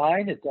stripping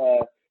online. It's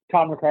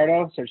Tom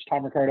Ricardo. Search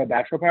Tom Ricardo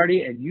Bachelor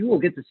Party, and you will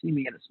get to see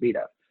me in a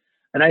Speedo.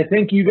 And I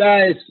think you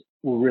guys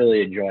will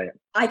really enjoy it.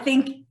 I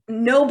think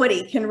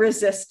nobody can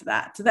resist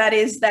that. That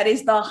is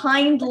the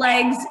hind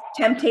legs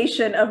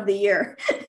temptation of the year.